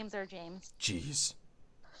your names are James. Jeez.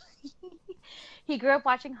 He grew up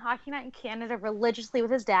watching Hockey Night in Canada religiously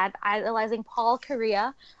with his dad, idolizing Paul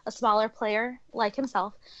Kariya, a smaller player like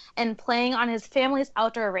himself, and playing on his family's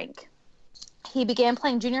outdoor rink. He began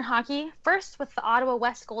playing junior hockey, first with the Ottawa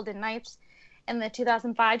West Golden Knights in the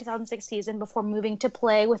 2005-2006 season before moving to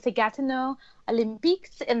play with the Gatineau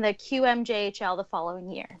Olympiques in the QMJHL the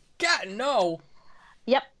following year. God, no.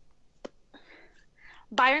 Yep.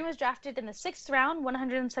 Byron was drafted in the 6th round,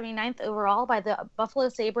 179th overall by the Buffalo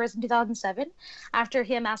Sabres in 2007 after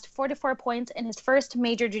he amassed 44 points in his first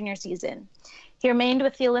major junior season. He remained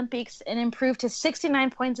with the Olympics and improved to 69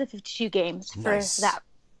 points in 52 games Nice.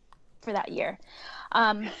 for that year.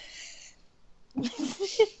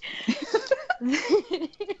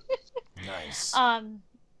 Nice.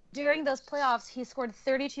 During those playoffs, he scored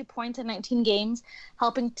 32 points in 19 games,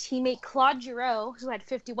 helping teammate Claude Giroux, who had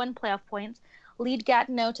 51 playoff points, lead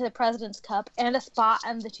Gatineau to the President's Cup and a spot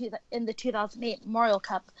in the 2008 Memorial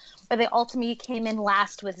Cup, where they ultimately came in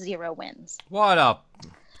last with 0 wins. What a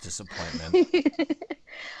disappointment.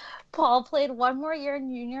 Paul played one more year in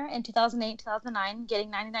junior in 2008-2009, getting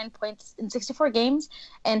 99 points in 64 games,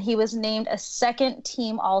 and he was named a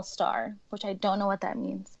second-team All-Star, which I don't know what that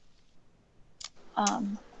means.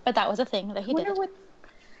 But that was a thing that he did.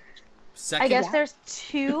 Second. I guess there's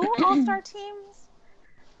 2 All-Star teams.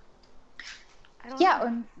 I don't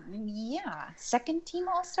know. Yeah. Second team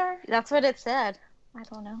All-Star. That's what it said. I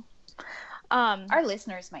don't know. Our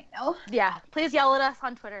listeners might know. Yeah, please yell at us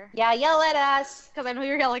on Twitter. Yeah, yell at us. Because I know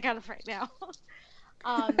you're yelling at us right now.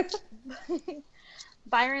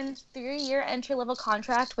 Byron's 3-year entry-level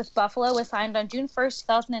contract with Buffalo was signed on June 1st,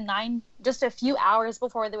 2009, just a few hours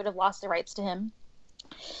before they would have lost the rights to him.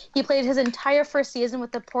 He played his entire first season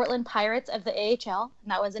with the Portland Pirates of the AHL,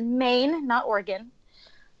 and that was in Maine, not Oregon,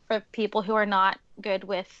 for people who are not good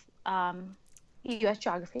with U.S.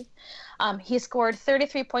 geography. He scored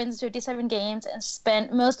 33 points in 57 games and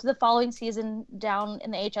spent most of the following season down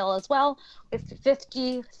in the AHL as well, with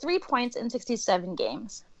 53 points in 67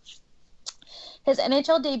 games. His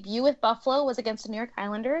NHL debut with Buffalo was against the New York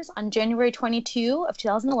Islanders on January 22 of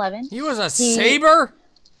 2011. He was a Sabre?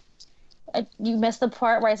 You missed the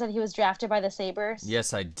part where I said he was drafted by the Sabres.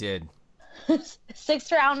 Yes, I did. 6th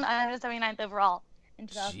round, 179th overall in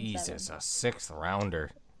 2007. Jesus, a 6th rounder.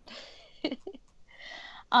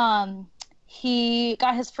 He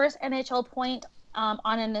got his first NHL point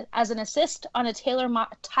as an assist on a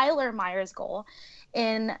Tyler Myers goal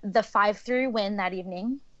in the 5-3 win that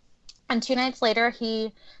evening. And 2 nights later,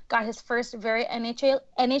 he got his first very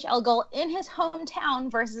NHL goal in his hometown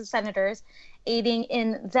versus the Senators, aiding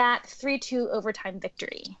in that 3-2 overtime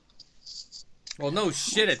victory. Well, no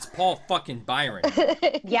shit, it's Paul fucking Byron.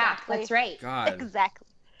 Yeah, that's right. God. Exactly.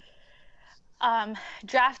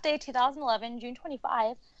 Draft day 2011, June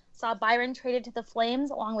 25, saw Byron traded to the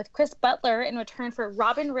Flames along with Chris Butler in return for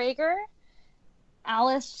Robin Rager,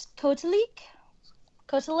 Alice Kotelik,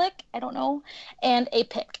 I don't know, and a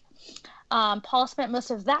pick. Paul spent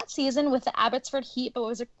most of that season with the Abbotsford Heat, but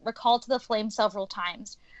was recalled to the Flames several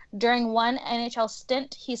times. During one NHL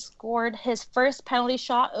stint, he scored his first penalty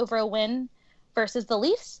shot over a win versus the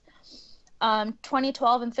Leafs.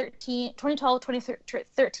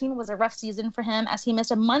 2012-2013 was a rough season for him as he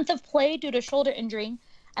missed a month of play due to shoulder injury.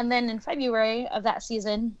 And then in February of that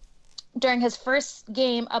season, during his first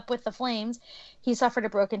game up with the Flames, he suffered a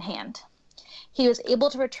broken hand. He was able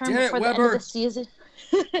to return before the end of the season.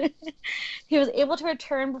 He was able to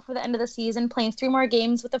return before the end of the season, playing 3 more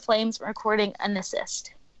games with the Flames and recording an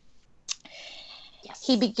assist. Yes.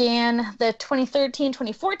 He began the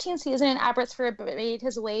 2013-2014 season in Abbotsford, but made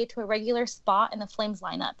his way to a regular spot in the Flames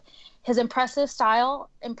lineup. His impressive style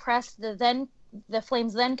impressed the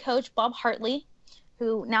Flames then coach Bob Hartley,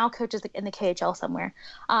 who now coaches in the KHL somewhere,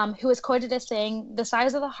 who was quoted as saying, "The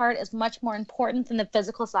size of the heart is much more important than the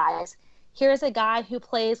physical size. Here's a guy who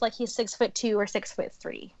plays like he's 6'2" or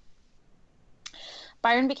 6'3".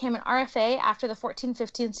 Byron became an RFA after the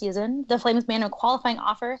 14-15 season. The Flames made him a qualifying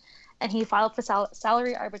offer, and he filed for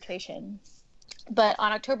salary arbitration. But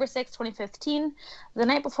on October 6, 2015, the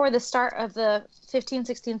night before the start of the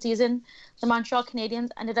 15-16 season, the Montreal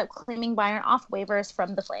Canadiens ended up claiming Byron off waivers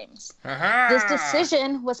from the Flames. This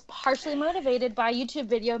decision was partially motivated by a YouTube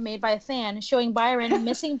video made by a fan showing Byron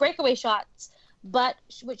missing breakaway shots, but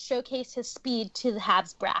which showcased his speed to the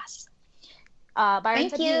Habs brass. Byron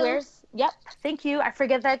said he wears... Yep, thank you. I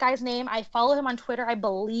forget that guy's name. I follow him on Twitter, I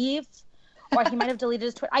believe. Or he might have deleted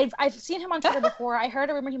his Twitter. I've seen him on Twitter before. I heard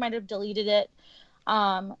a rumor he might have deleted it.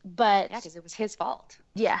 But... Yeah, because it was his fault.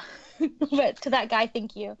 Yeah. But to that guy,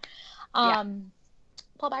 thank you. Paul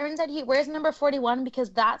Byron said he wears number 41 because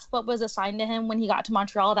that's what was assigned to him when he got to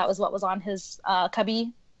Montreal. That was what was on his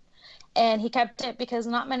cubby. And he kept it because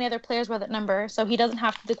not many other players wear that number, so he doesn't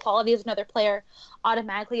have the qualities of another player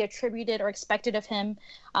automatically attributed or expected of him,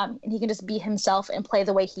 and he can just be himself and play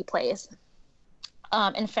the way he plays.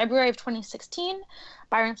 In February of 2016,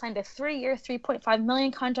 Byron signed a 3-year, $3.5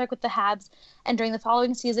 million contract with the Habs, and during the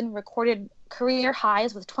following season recorded career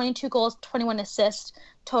highs with 22 goals, 21 assists,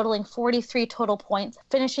 totaling 43 total points,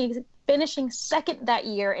 finishing finishing second that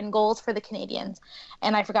year in goals for the Canadiens.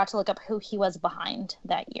 And I forgot to look up who he was behind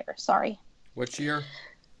that year. Sorry. Which year?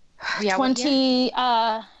 Yeah,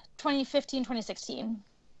 2015, 2016.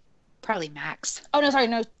 probably Max. Oh, no, sorry.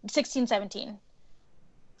 No, 16, 17.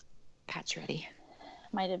 Pat's ready.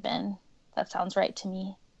 Might have been. That sounds right to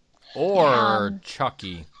me. Or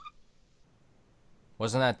Chucky.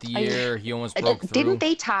 Wasn't that the year he almost broke through? Didn't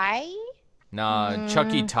they tie? Nah,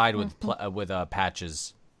 Chucky tied with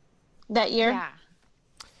Patches. That year? Yeah.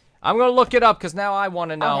 I'm going to look it up because now I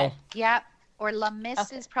want to know. Okay. Yep. Or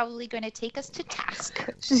Lamis is probably going to take us to task.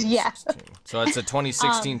 Yeah. So it's a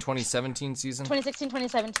 2016-2017 season? 2016,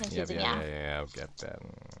 2017 season, yeah. Yeah, I'll get that.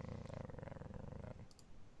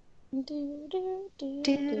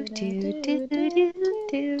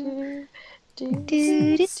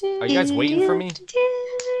 Are you guys waiting for me?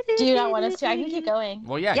 Do you not want us to? I can keep going.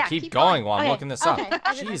 Well, yeah, Yeah, keep keep going going. while I'm Okay, looking this up. okay,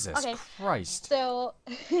 Jesus okay. Christ. So,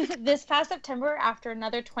 this past September, after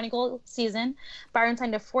another 20-goal season, Byron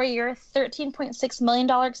signed a 4-year, $13.6 million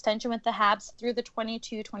extension with the Habs through the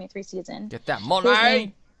 22-23 season. Get that He was money.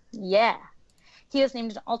 named- Yeah. He was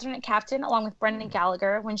named an alternate captain along with Brendan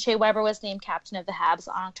Gallagher when Shea Weber was named captain of the Habs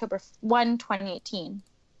on October 1, 2018.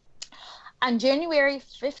 On January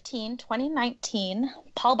 15, 2019,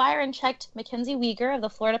 Paul Byron checked Mackenzie Weegar of the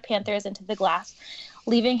Florida Panthers into the glass,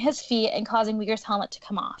 leaving his feet and causing Weegar's helmet to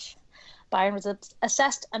come off. Byron was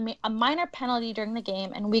assessed a minor penalty during the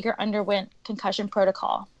game, and Weegar underwent concussion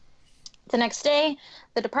protocol. The next day,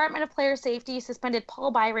 the Department of Player Safety suspended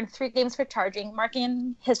Paul Byron 3 games for charging,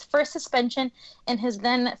 marking his first suspension in his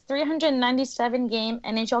then 397-game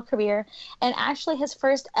NHL career, and actually his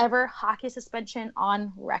first ever hockey suspension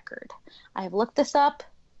on record. I have looked this up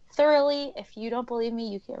thoroughly. If you don't believe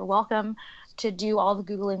me, you're welcome to do all the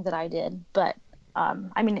Googling that I did. But,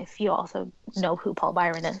 I mean, if you also know who Paul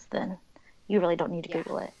Byron is, then you really don't need to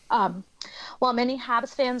Google it. While many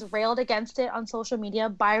Habs fans railed against it on social media,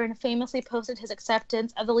 Byron famously posted his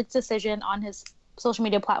acceptance of the league's decision on his social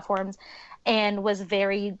media platforms and was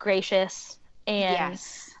very gracious and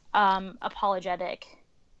apologetic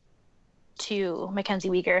to Mackenzie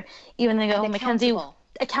Weegar, even though Mackenzie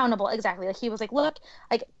accountable, exactly. Like, he was like, look,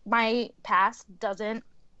 like, my past doesn't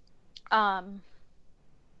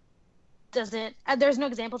there's no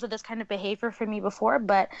examples of this kind of behavior for me before,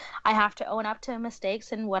 but I have to own up to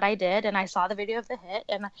mistakes and what I did, and I saw the video of the hit,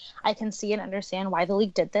 and I can see and understand why the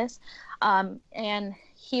league did this. And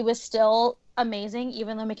he was still amazing,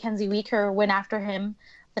 even though Mackenzie Weegar went after him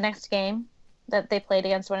the next game that they played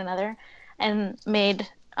against one another and made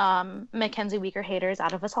Mackenzie Weegar haters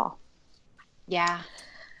out of us all. Yeah.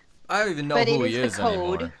 I don't even know But who it he is is the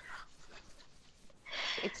code. anymore.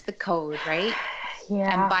 It's the code, right?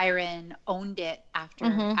 Yeah. And Byron owned it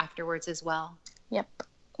afterwards as well. Yep.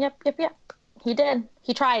 He did.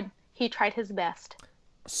 He tried his best.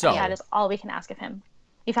 So That is all we can ask of him.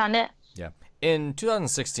 You found it? yeah, in the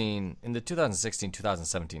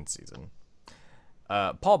 2016-2017 season,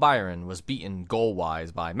 Paul Byron was beaten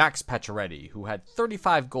goal-wise by Max Pacioretty, who had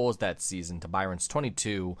 35 goals that season to Byron's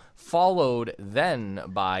 22, followed then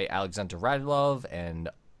by Alexander Radulov and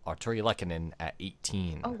Artturi Lehkonen at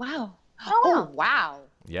 18. Oh, wow. Oh, wow.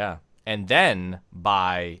 Yeah. And then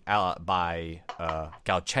by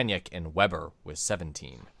Galchenyuk and Weber with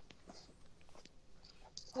 17.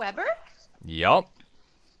 Weber? Yup.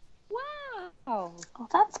 Wow. Oh,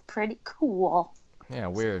 that's pretty cool. Yeah,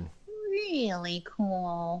 weird. Really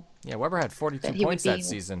cool. Yeah, Weber had 42 But he would points that be-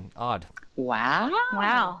 season. Odd. Wow.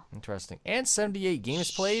 Wow. Interesting. And 78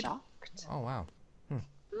 games played. Shocked. Oh, wow.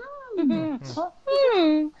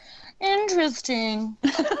 Interesting.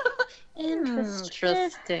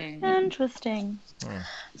 Interesting.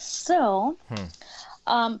 So,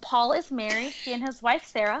 Paul is married. He and his wife,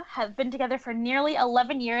 Sarah, have been together for nearly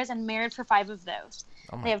 11 years and married for 5 of those.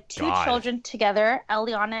 Oh my They have 2 God. children together,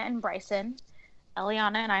 Eliana and Bryson.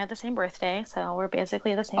 Eliana and I have the same birthday, so we're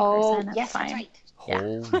basically the same person. It's yes, fine. that's right.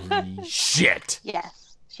 Holy shit.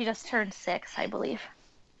 Yes. She just turned 6, I believe.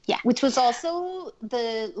 Yeah, which was also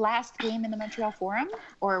the last game in the Montreal Forum,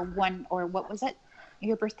 or what was it?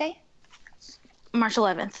 Your birthday? March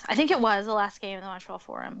 11th. I think it was the last game in the Montreal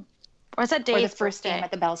Forum. Or was that Or Dave's the first birthday? game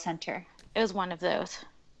at the Bell Center? It was one of those.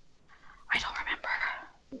 I don't remember.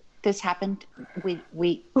 This happened. We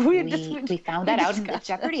found that out in the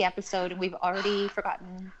Jeopardy episode, and we've already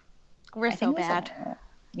forgotten. We're I so think it was bad.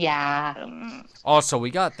 Yeah. Also,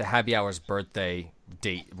 we got the Happy Hour's birthday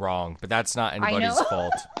date wrong, but that's not anybody's know.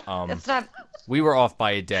 fault. It's not. We were off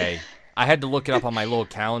by a day. I had to look it up on my little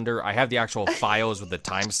calendar. I have the actual files with the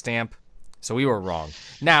timestamp, so we were wrong.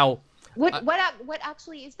 Now, What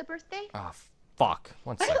actually is the birthday? oh, fuck.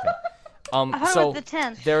 1 second. I thought it So was the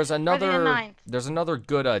 10th. there's the another 9th.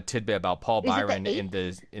 good tidbit about Paul Is it the Byron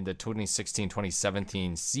in the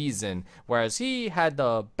 2016-2017 season, whereas he had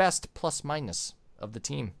the best plus minus of the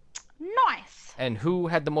team. Nice. And who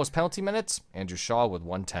had the most penalty minutes? Andrew Shaw with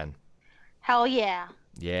 110. Hell yeah.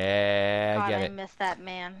 Yeah, God, I get I it. miss that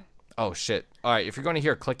man. Oh shit! All right, if you're going to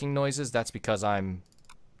hear clicking noises, that's because I'm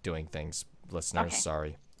doing things, listeners. Okay.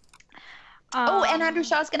 Sorry. Oh, and Andrew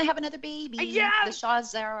Shaw's gonna have another baby. Yes! The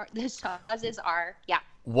Shawses are. Yeah.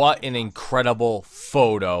 What an incredible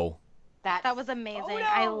photo! That was amazing.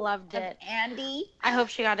 I loved it. Andy. I hope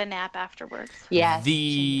she got a nap afterwards. Yes. The-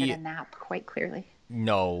 She needed a nap, quite clearly.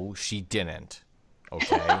 No, she didn't.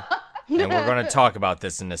 Okay. And we're going to talk about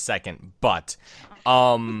this in a second, but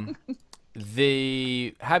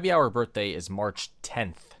the happy hour birthday is March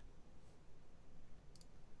 10th.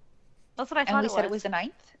 That's what I And thought we said it was the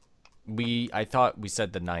 9th. I thought we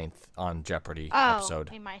said the 9th on Jeopardy Oh, episode.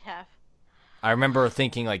 we might have. I remember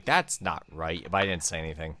thinking like that's not right, but I didn't say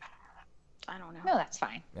anything. I don't know. No, that's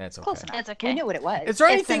fine. That's okay. Close enough. It's okay. We knew what it was. Is there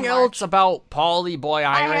It's anything in else about Paulie Boy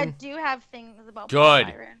I Iron? do have things about Good.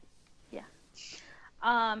 Paul Byron.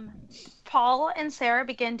 Yeah. Paul and Sarah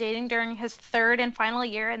began dating during his third and final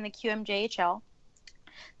year in the QMJHL.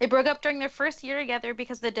 They broke up during their first year together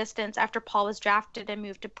because of the distance after Paul was drafted and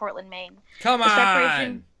moved to Portland, Maine. Come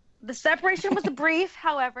on. The separation was brief,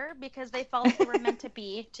 however, because they felt they were meant to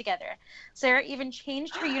be together. Sarah even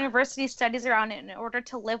changed her university studies around it in order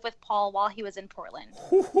to live with Paul while he was in Portland.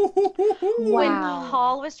 When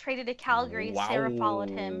Paul was traded to Calgary, Sarah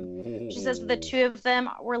followed him. She says the two of them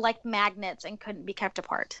were like magnets and couldn't be kept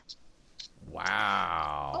apart.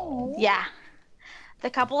 Wow. Yeah.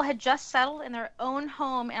 The couple had just settled in their own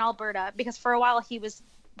home in Alberta because for a while he was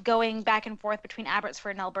going back and forth between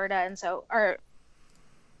Abbotsford and Alberta, and so,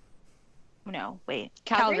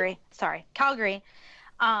 Calgary. Sorry, Calgary.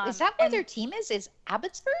 Is that where their team is? Is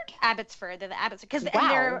Abbotsford? Abbotsford? They're the Abbotsford because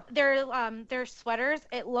Wow. their sweaters.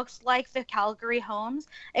 It looks like the Calgary homes,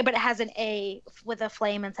 but it has an A with a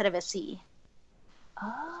flame instead of a C.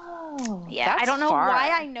 Oh, Yeah, that's I don't know far. why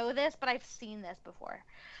I know this, but I've seen this before.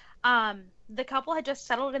 The couple had just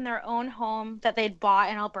settled in their own home that they'd bought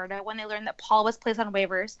in Alberta when they learned that Paul was placed on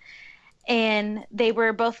waivers, and they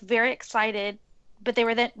were both very excited. But they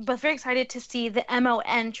were then both very excited to see the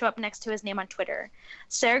MON show up next to his name on Twitter.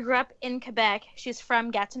 Sarah grew up in Quebec. She's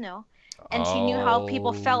from Gatineau, and she knew how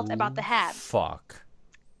people felt about the Habs. Fuck.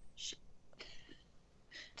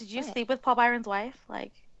 Did you sleep with Paul Byron's wife?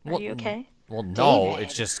 Like, are Well, you okay? Well, no, David.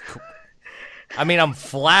 it's just. I mean, I'm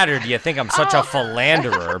flattered you think I'm such a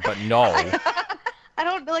philanderer, but no. I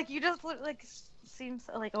don't like you just look like seems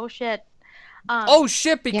like oh shit. Oh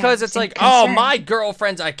shit, because it's seem like, oh, concerned. my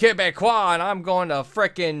girlfriend's a Quebecois and I'm going to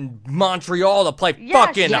frickin' Montreal to play Yeah,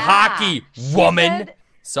 fucking yeah. hockey, She woman. said-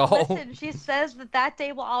 So, Listen, she says that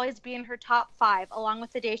day will always be in her top 5, along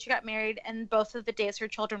with the day she got married and both of the days her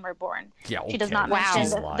children were born. yeah, She does okay, not Wow. mention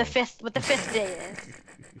she's the lying. fifth what the 5th day is.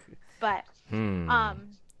 But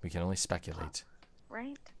We can only speculate.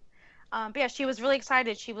 right. But yeah, she was really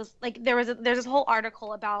excited. She was like, there's this whole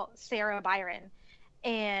article about Sarah Byron,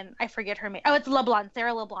 and I forget her name. Oh, it's LeBlond,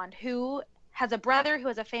 Sarah LeBlond, who has a brother who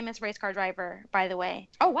is a famous race car driver, by the way,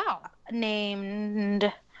 Oh, wow. named,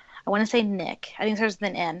 I want to say Nick. I think there's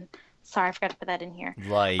an N. Sorry, I forgot to put that in here.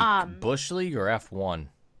 Like Bush League or F1?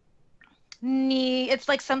 It's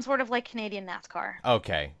like some sort of like Canadian NASCAR.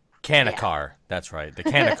 Okay. Canacar. That's right. The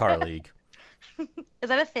Canacar League. Is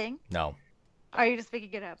that a thing? No. Or are you just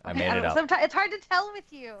making it up? I Okay, made don't it know. up. Sometimes it's hard to tell with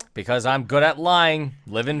you. Because I'm good at lying.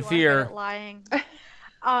 Live in You are good fear. at lying.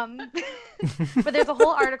 But there's a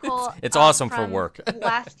whole article. It's awesome for from work.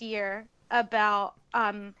 last year about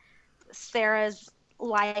Sarah's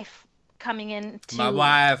life coming into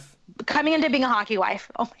wife. being a hockey wife.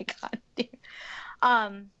 Oh my god.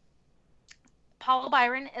 Dude. Paul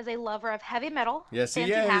Byron is a lover of heavy metal. Yes, he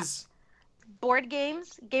fancy hats, is. board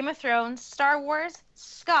games, Game of Thrones, Star Wars,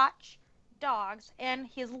 Scotch, dogs, and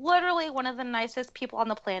he's literally one of the nicest people on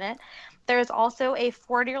the planet. There's also a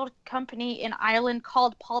 40-year-old company in Ireland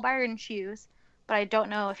called Paul Byron Shoes, but I don't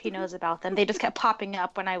know if he knows about them. They just kept popping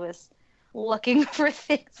up when I was looking for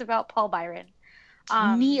things about Paul Byron.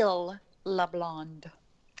 Neil LeBlond.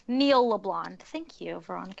 Neil LeBlond. Thank you,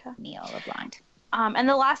 Veronica. Neil LeBlond. And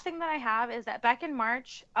the last thing that I have is that back in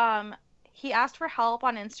March, he asked for help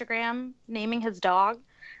on Instagram naming his dog,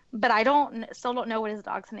 but I still don't know what his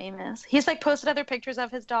dog's name is. He's like posted other pictures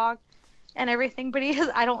of his dog and everything, but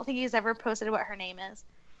I don't think he's ever posted what her name is.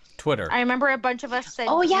 Twitter. I remember a bunch of us said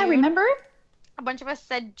Oh, yeah, June. remember? A bunch of us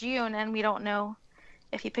said June, and we don't know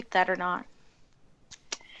if he picked that or not.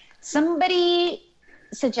 Somebody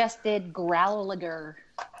suggested Growlithe.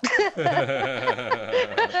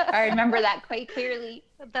 I remember that quite clearly.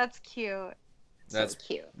 That's cute. That's So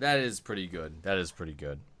cute. That is pretty good. That is pretty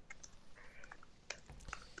good.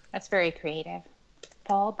 That's very creative.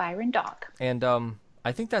 Paul Byron dog. And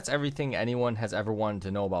I think that's everything anyone has ever wanted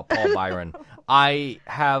to know about Paul Byron. I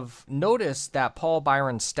have noticed that Paul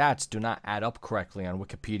Byron's stats do not add up correctly on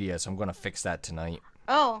Wikipedia, so I'm going to fix that tonight.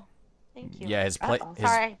 Oh, thank you. Yeah,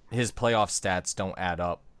 Sorry. his playoff stats don't add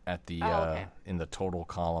up at the okay. in the total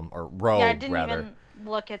column or row Yeah, I didn't rather. even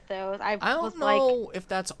look at those. I don't was know if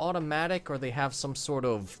that's automatic or they have some sort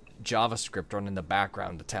of JavaScript running in the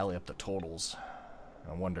background to tally up the totals.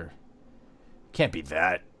 I wonder. Can't be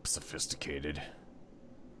that sophisticated.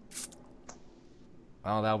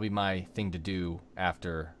 Well, that'll be my thing to do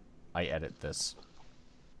after I edit this.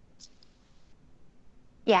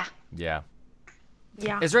 Yeah. Yeah.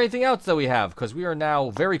 Yeah. Is there anything else that we have? Because we are now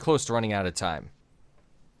very close to running out of time.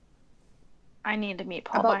 I need to meet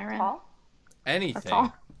Paul About Byron. Paul? Anything.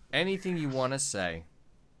 all. Anything you want to say.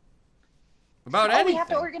 About Oh, anything. we have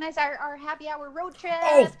to organize our happy hour road trip.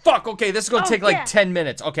 Oh fuck! Okay, this is gonna take like yeah. 10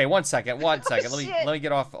 minutes. Okay, 1 second. 1 second. shit. Let me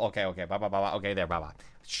get off. Okay. Bye. Okay, there. Bye.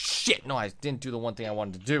 Shit! No, I didn't do the one thing I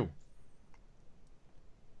wanted to do.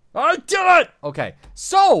 I did it. Okay,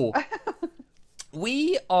 so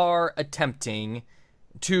we are attempting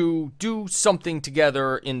to do something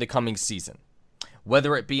together in the coming season,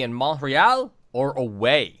 whether it be in Montreal or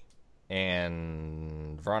away.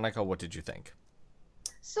 And Veronica, what did you think?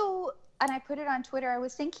 So, and I put it on Twitter, I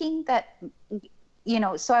was thinking that,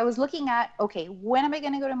 so I was looking at, okay, when am I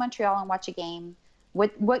going to go to Montreal and watch a game?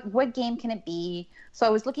 What game can it be? So I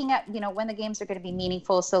was looking at, when the games are going to be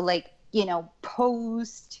meaningful. So like,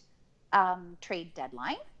 post trade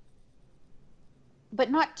deadline,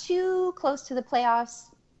 but not too close to the playoffs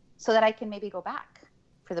so that I can maybe go back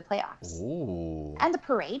for the playoffs. Ooh. And the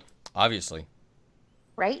parade. Obviously.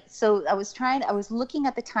 Right? So I was looking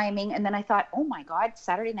at the timing, and then I thought, oh my God,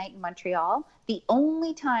 Saturday night in Montreal, the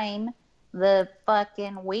only time the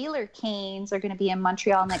fucking Whaler Canes are going to be in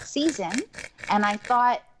Montreal next season. And I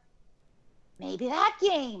thought, maybe that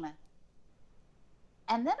game.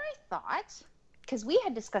 And then I thought, because we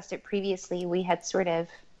had discussed it previously, we had sort of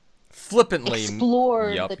Flippantly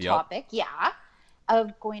explored the topic,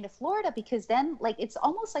 of going to Florida, because then, like, it's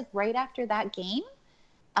almost like right after that game,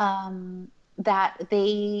 that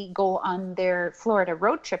they go on their Florida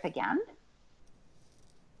road trip again.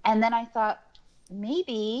 And then I thought,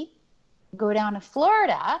 maybe go down to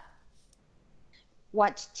Florida,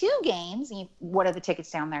 watch 2 games. What are the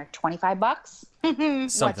tickets down there? $25?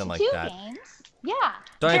 Something watch like 2 that. games. Yeah.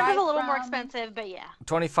 Don't It's I- a little more expensive, but yeah.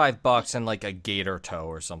 $25 and like a gator toe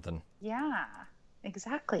or something. Yeah,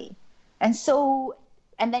 exactly. And so,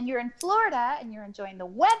 and then you're in Florida and you're enjoying the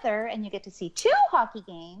weather and you get to see 2 hockey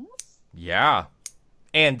games. Yeah.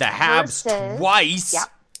 And the Habs Versus- twice. Yep.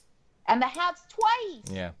 And the Habs twice.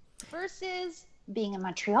 Yeah. Versus being in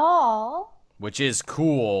Montreal, Which is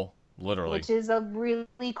cool, literally. which is a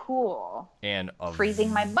really cool, And a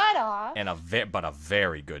freezing my butt off, and a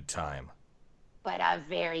very good time. but a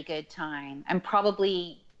very good time. And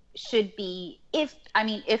probably should be, if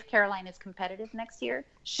Caroline is competitive next year,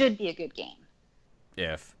 should be a good game.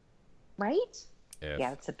 If. Right?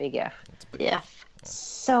 Yeah, it's a big if. Yeah.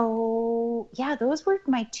 So, yeah, those were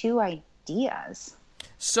my 2 ideas.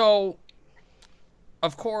 So,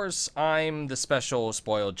 of course, I'm the special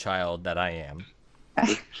spoiled child that I am.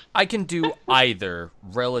 I can do either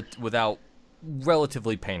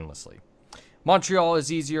relatively painlessly. Montreal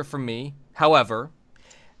is easier for me. However,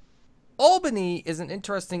 Albany is an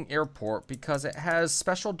interesting airport because it has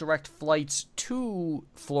special direct flights to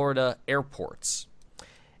Florida airports.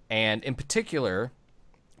 And in particular,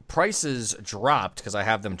 prices dropped because I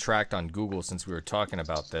have them tracked on Google since we were talking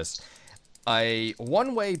about this. A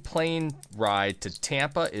one-way plane ride to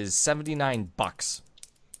Tampa is $79.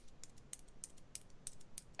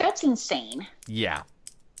 That's insane. Yeah,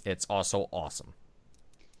 it's also awesome.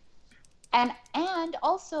 And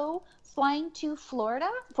also flying to Florida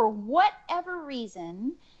for whatever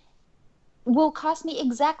reason will cost me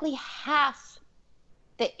exactly half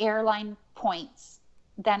the airline points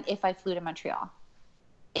than if I flew to Montreal.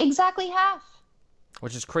 Exactly half.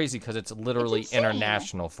 Which is crazy because it's literally It's insane.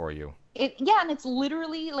 international for you. And it's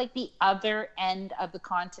literally like the other end of the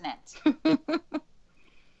continent.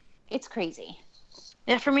 It's crazy.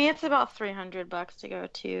 Yeah, for me it's about $300 to go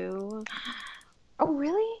to Oh,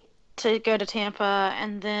 really? to Tampa,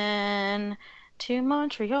 and then to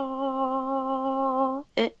Montreal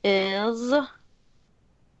it is.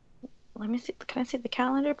 Let me see. Can I see the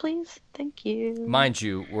calendar, please? Thank you. Mind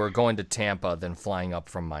you, we're going to Tampa, then flying up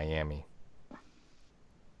from Miami.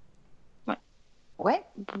 What?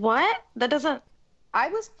 What? That doesn't. I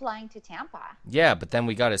was flying to Tampa. Yeah, but then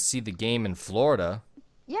we got to see the game in Florida.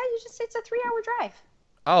 Yeah, it's a 3-hour drive.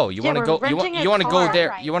 Oh, you want to we're go? renting a You want to go car. there?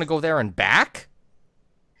 Right. You want to go there and back?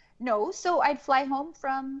 No, so I'd fly home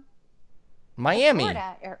from Miami.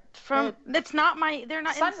 Florida. It's not my. They're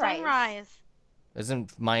not Sunrise. in Sunrise.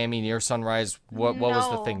 Isn't Miami near Sunrise? What was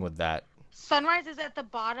the No. thing with that? Sunrise is at the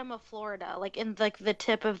bottom of Florida, like in like the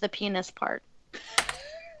tip of the penis part.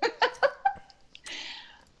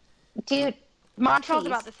 Dude, Montreal's please.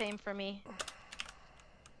 about the same for me.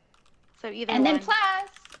 So either And one. then plus,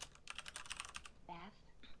 Beth,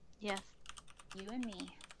 Yes. you and me,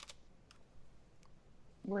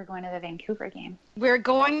 we're going to the Vancouver game. We're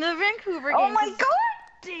going to Vancouver. Oh game my 'cause God!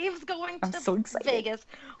 Dave's going I'm to so excited. Vegas.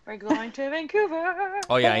 We're going to Vancouver.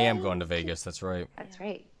 Oh yeah, I am going to Vegas. That's right. That's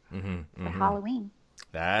right. Mm-hmm, For Halloween.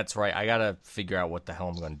 That's right. I gotta figure out what the hell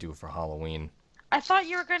I'm gonna do for Halloween. I thought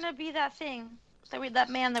you were gonna be that thing, that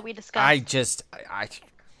man that we discussed. I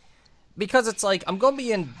because it's like I'm gonna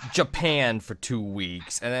be in Japan for 2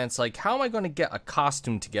 weeks, and then it's like, how am I gonna get a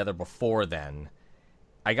costume together before then?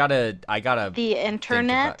 I gotta. The think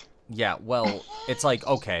internet. about- Yeah, well, it's like,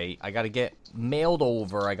 okay, I gotta get mailed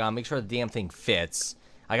over. I gotta make sure the damn thing fits.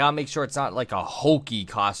 I gotta make sure it's not like a hokey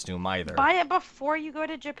costume either. Buy it before you go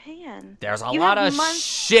to Japan. There's a You lot have of months-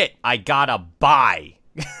 shit I gotta buy.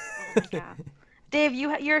 Yeah. Dave,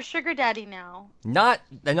 you're a sugar daddy now. No,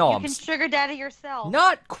 You I'm can sugar daddy yourself.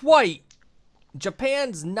 not quite.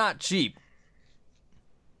 Japan's not cheap.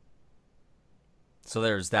 So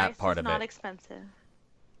there's that Price part is of not it. expensive.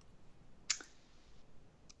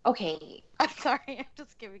 Okay, I'm sorry, I'm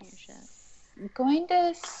just giving you shit. going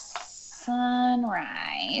to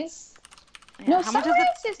Sunrise. Yeah, No, how much Sunrise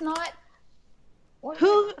is is not. it?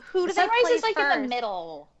 Who do they Sunrise play is like first? in the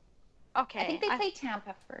middle. Okay. I think they play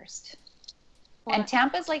Tampa first. Well, And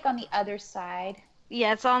Tampa's like on the other side.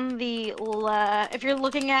 Yeah, it's on the if you're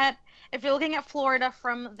looking at Florida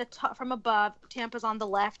from the top, from above, Tampa's on the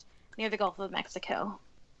left near the Gulf of Mexico.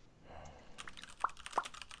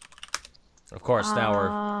 Of course, now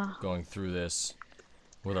we're going through this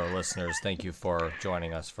with our listeners. Thank you for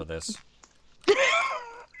joining us for this.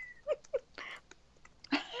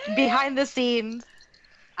 Behind the scenes.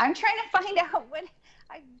 I'm trying to find out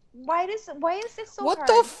why is this so What hard?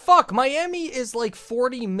 the fuck? Miami is like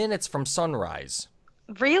 40 minutes from Sunrise.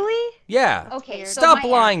 Really? Yeah. Okay, so Stop Miami.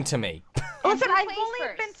 lying to me. Listen, who I've plays only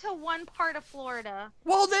first? been to one part of Florida.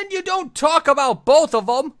 Well, then you don't talk about both of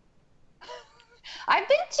them. I've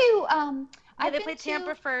been to They play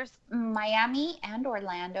Tampa first. Miami and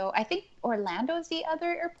Orlando. I think Orlando's the other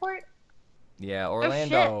airport. Yeah,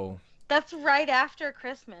 Orlando. That's right after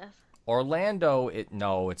Christmas. Orlando,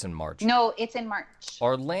 it's in March. No, it's in March.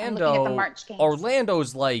 Orlando. I'm looking at the March games.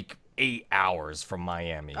 Orlando's like 8 hours from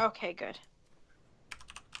Miami. Okay, good.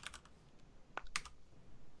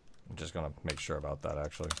 I'm just gonna make sure about that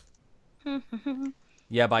actually.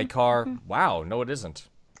 Yeah, by car. Wow, no, it isn't.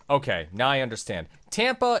 Okay, now I understand.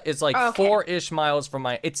 Tampa is like Okay. 4-ish miles from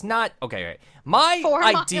my. It's not okay. Wait. My 4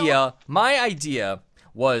 idea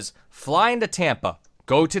was fly into Tampa,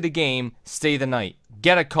 go to the game, stay the night,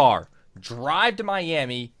 get a car, drive to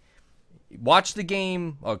Miami, watch the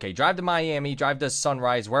game. Okay, drive to Miami, drive to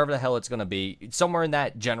Sunrise, wherever the hell it's gonna be, somewhere in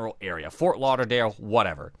that general area, Fort Lauderdale,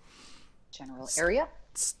 whatever. General area.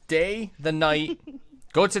 Stay the night,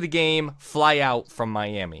 go to the game, fly out from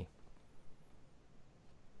Miami.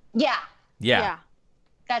 Yeah, Yeah,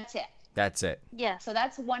 that's it. that's it. Yes. So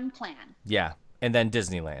that's one plan. Yeah, and then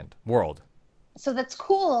Disneyland World. So that's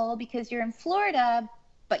cool because you're in Florida,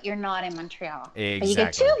 but you're not in Montreal. But you get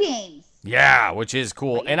Exactly. 2 games. Yeah, which is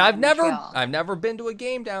cool. But And you're I've in never Montreal. been to a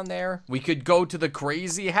game down there. We could go to the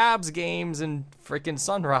crazy Habs games in freaking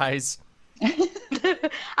Sunrise.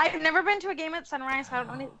 I've never been to a game at Sunrise. So I don't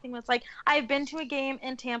know anything that's like. I've been to a game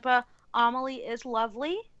in Tampa. Amelie is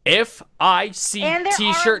lovely. If I see And there are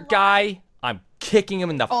T-shirt a lot- guy, I'm kicking him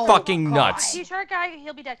in the Oh, fucking God. nuts. T-shirt guy,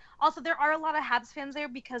 he'll be dead. Also, there are a lot of Habs fans there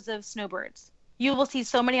because of snowbirds. You will see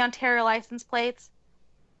so many Ontario license plates.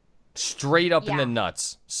 Straight up in the Yeah.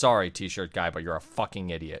 nuts. Sorry, T-shirt guy, but you're a fucking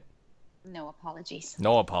idiot. No apologies.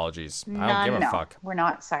 No apologies. I don't give a No, fuck. we're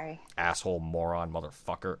not sorry. Asshole, moron,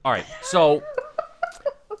 motherfucker. All right, so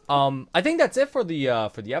I think that's it for the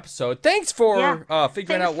episode. Thanks for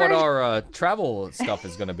figuring Thanks out what for- our travel stuff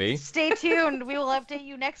is gonna be. Stay tuned. We will update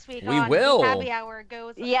you next week. We on will. Happy Hour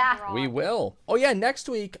goes. Yeah. abroad. We will. Oh yeah, next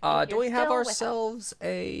week. Do you're we have still with ourselves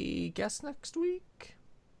a guest next week?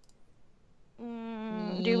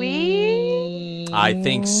 Do we? I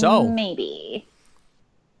think so. Maybe.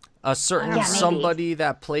 A certain Yeah, maybe. somebody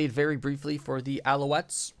that played very briefly for the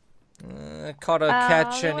Alouettes. Caught a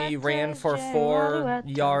catch and he Alouette, ran for Jerry 4 Alouette.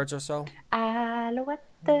 yards or so. Alouette,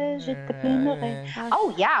 je te plumerai.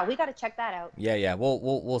 Oh yeah, we got to check that out. Yeah.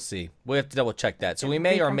 We'll see. We have to double check that. So we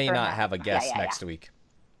may or may Reconfirm not that. have a guest Yeah. next week,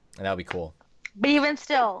 and that'll be cool. But even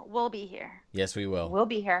still, we'll be here. Yes, we will. We'll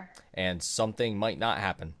be here. And something might not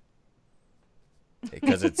happen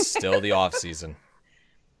because it's still the off season.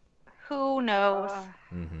 Who knows?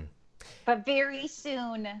 But very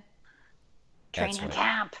soon, That's training right.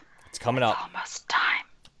 camp. It's coming up. Almost time.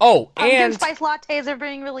 Oh, Pumpkin and spice lattes are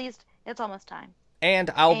being released. It's almost time.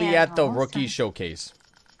 I'll be And at the almost rookie time. showcase.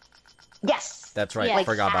 Yes. That's right. Yes. I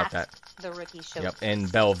forgot about At that. The rookie show. Yep, in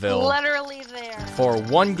Belleville Literally there. for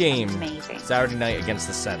one game Amazing. Saturday night against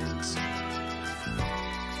the Sens.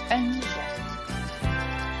 And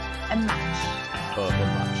match. One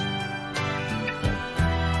match.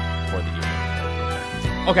 For the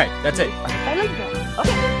evening. Okay, that's it. I like that.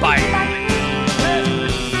 Okay. Bye.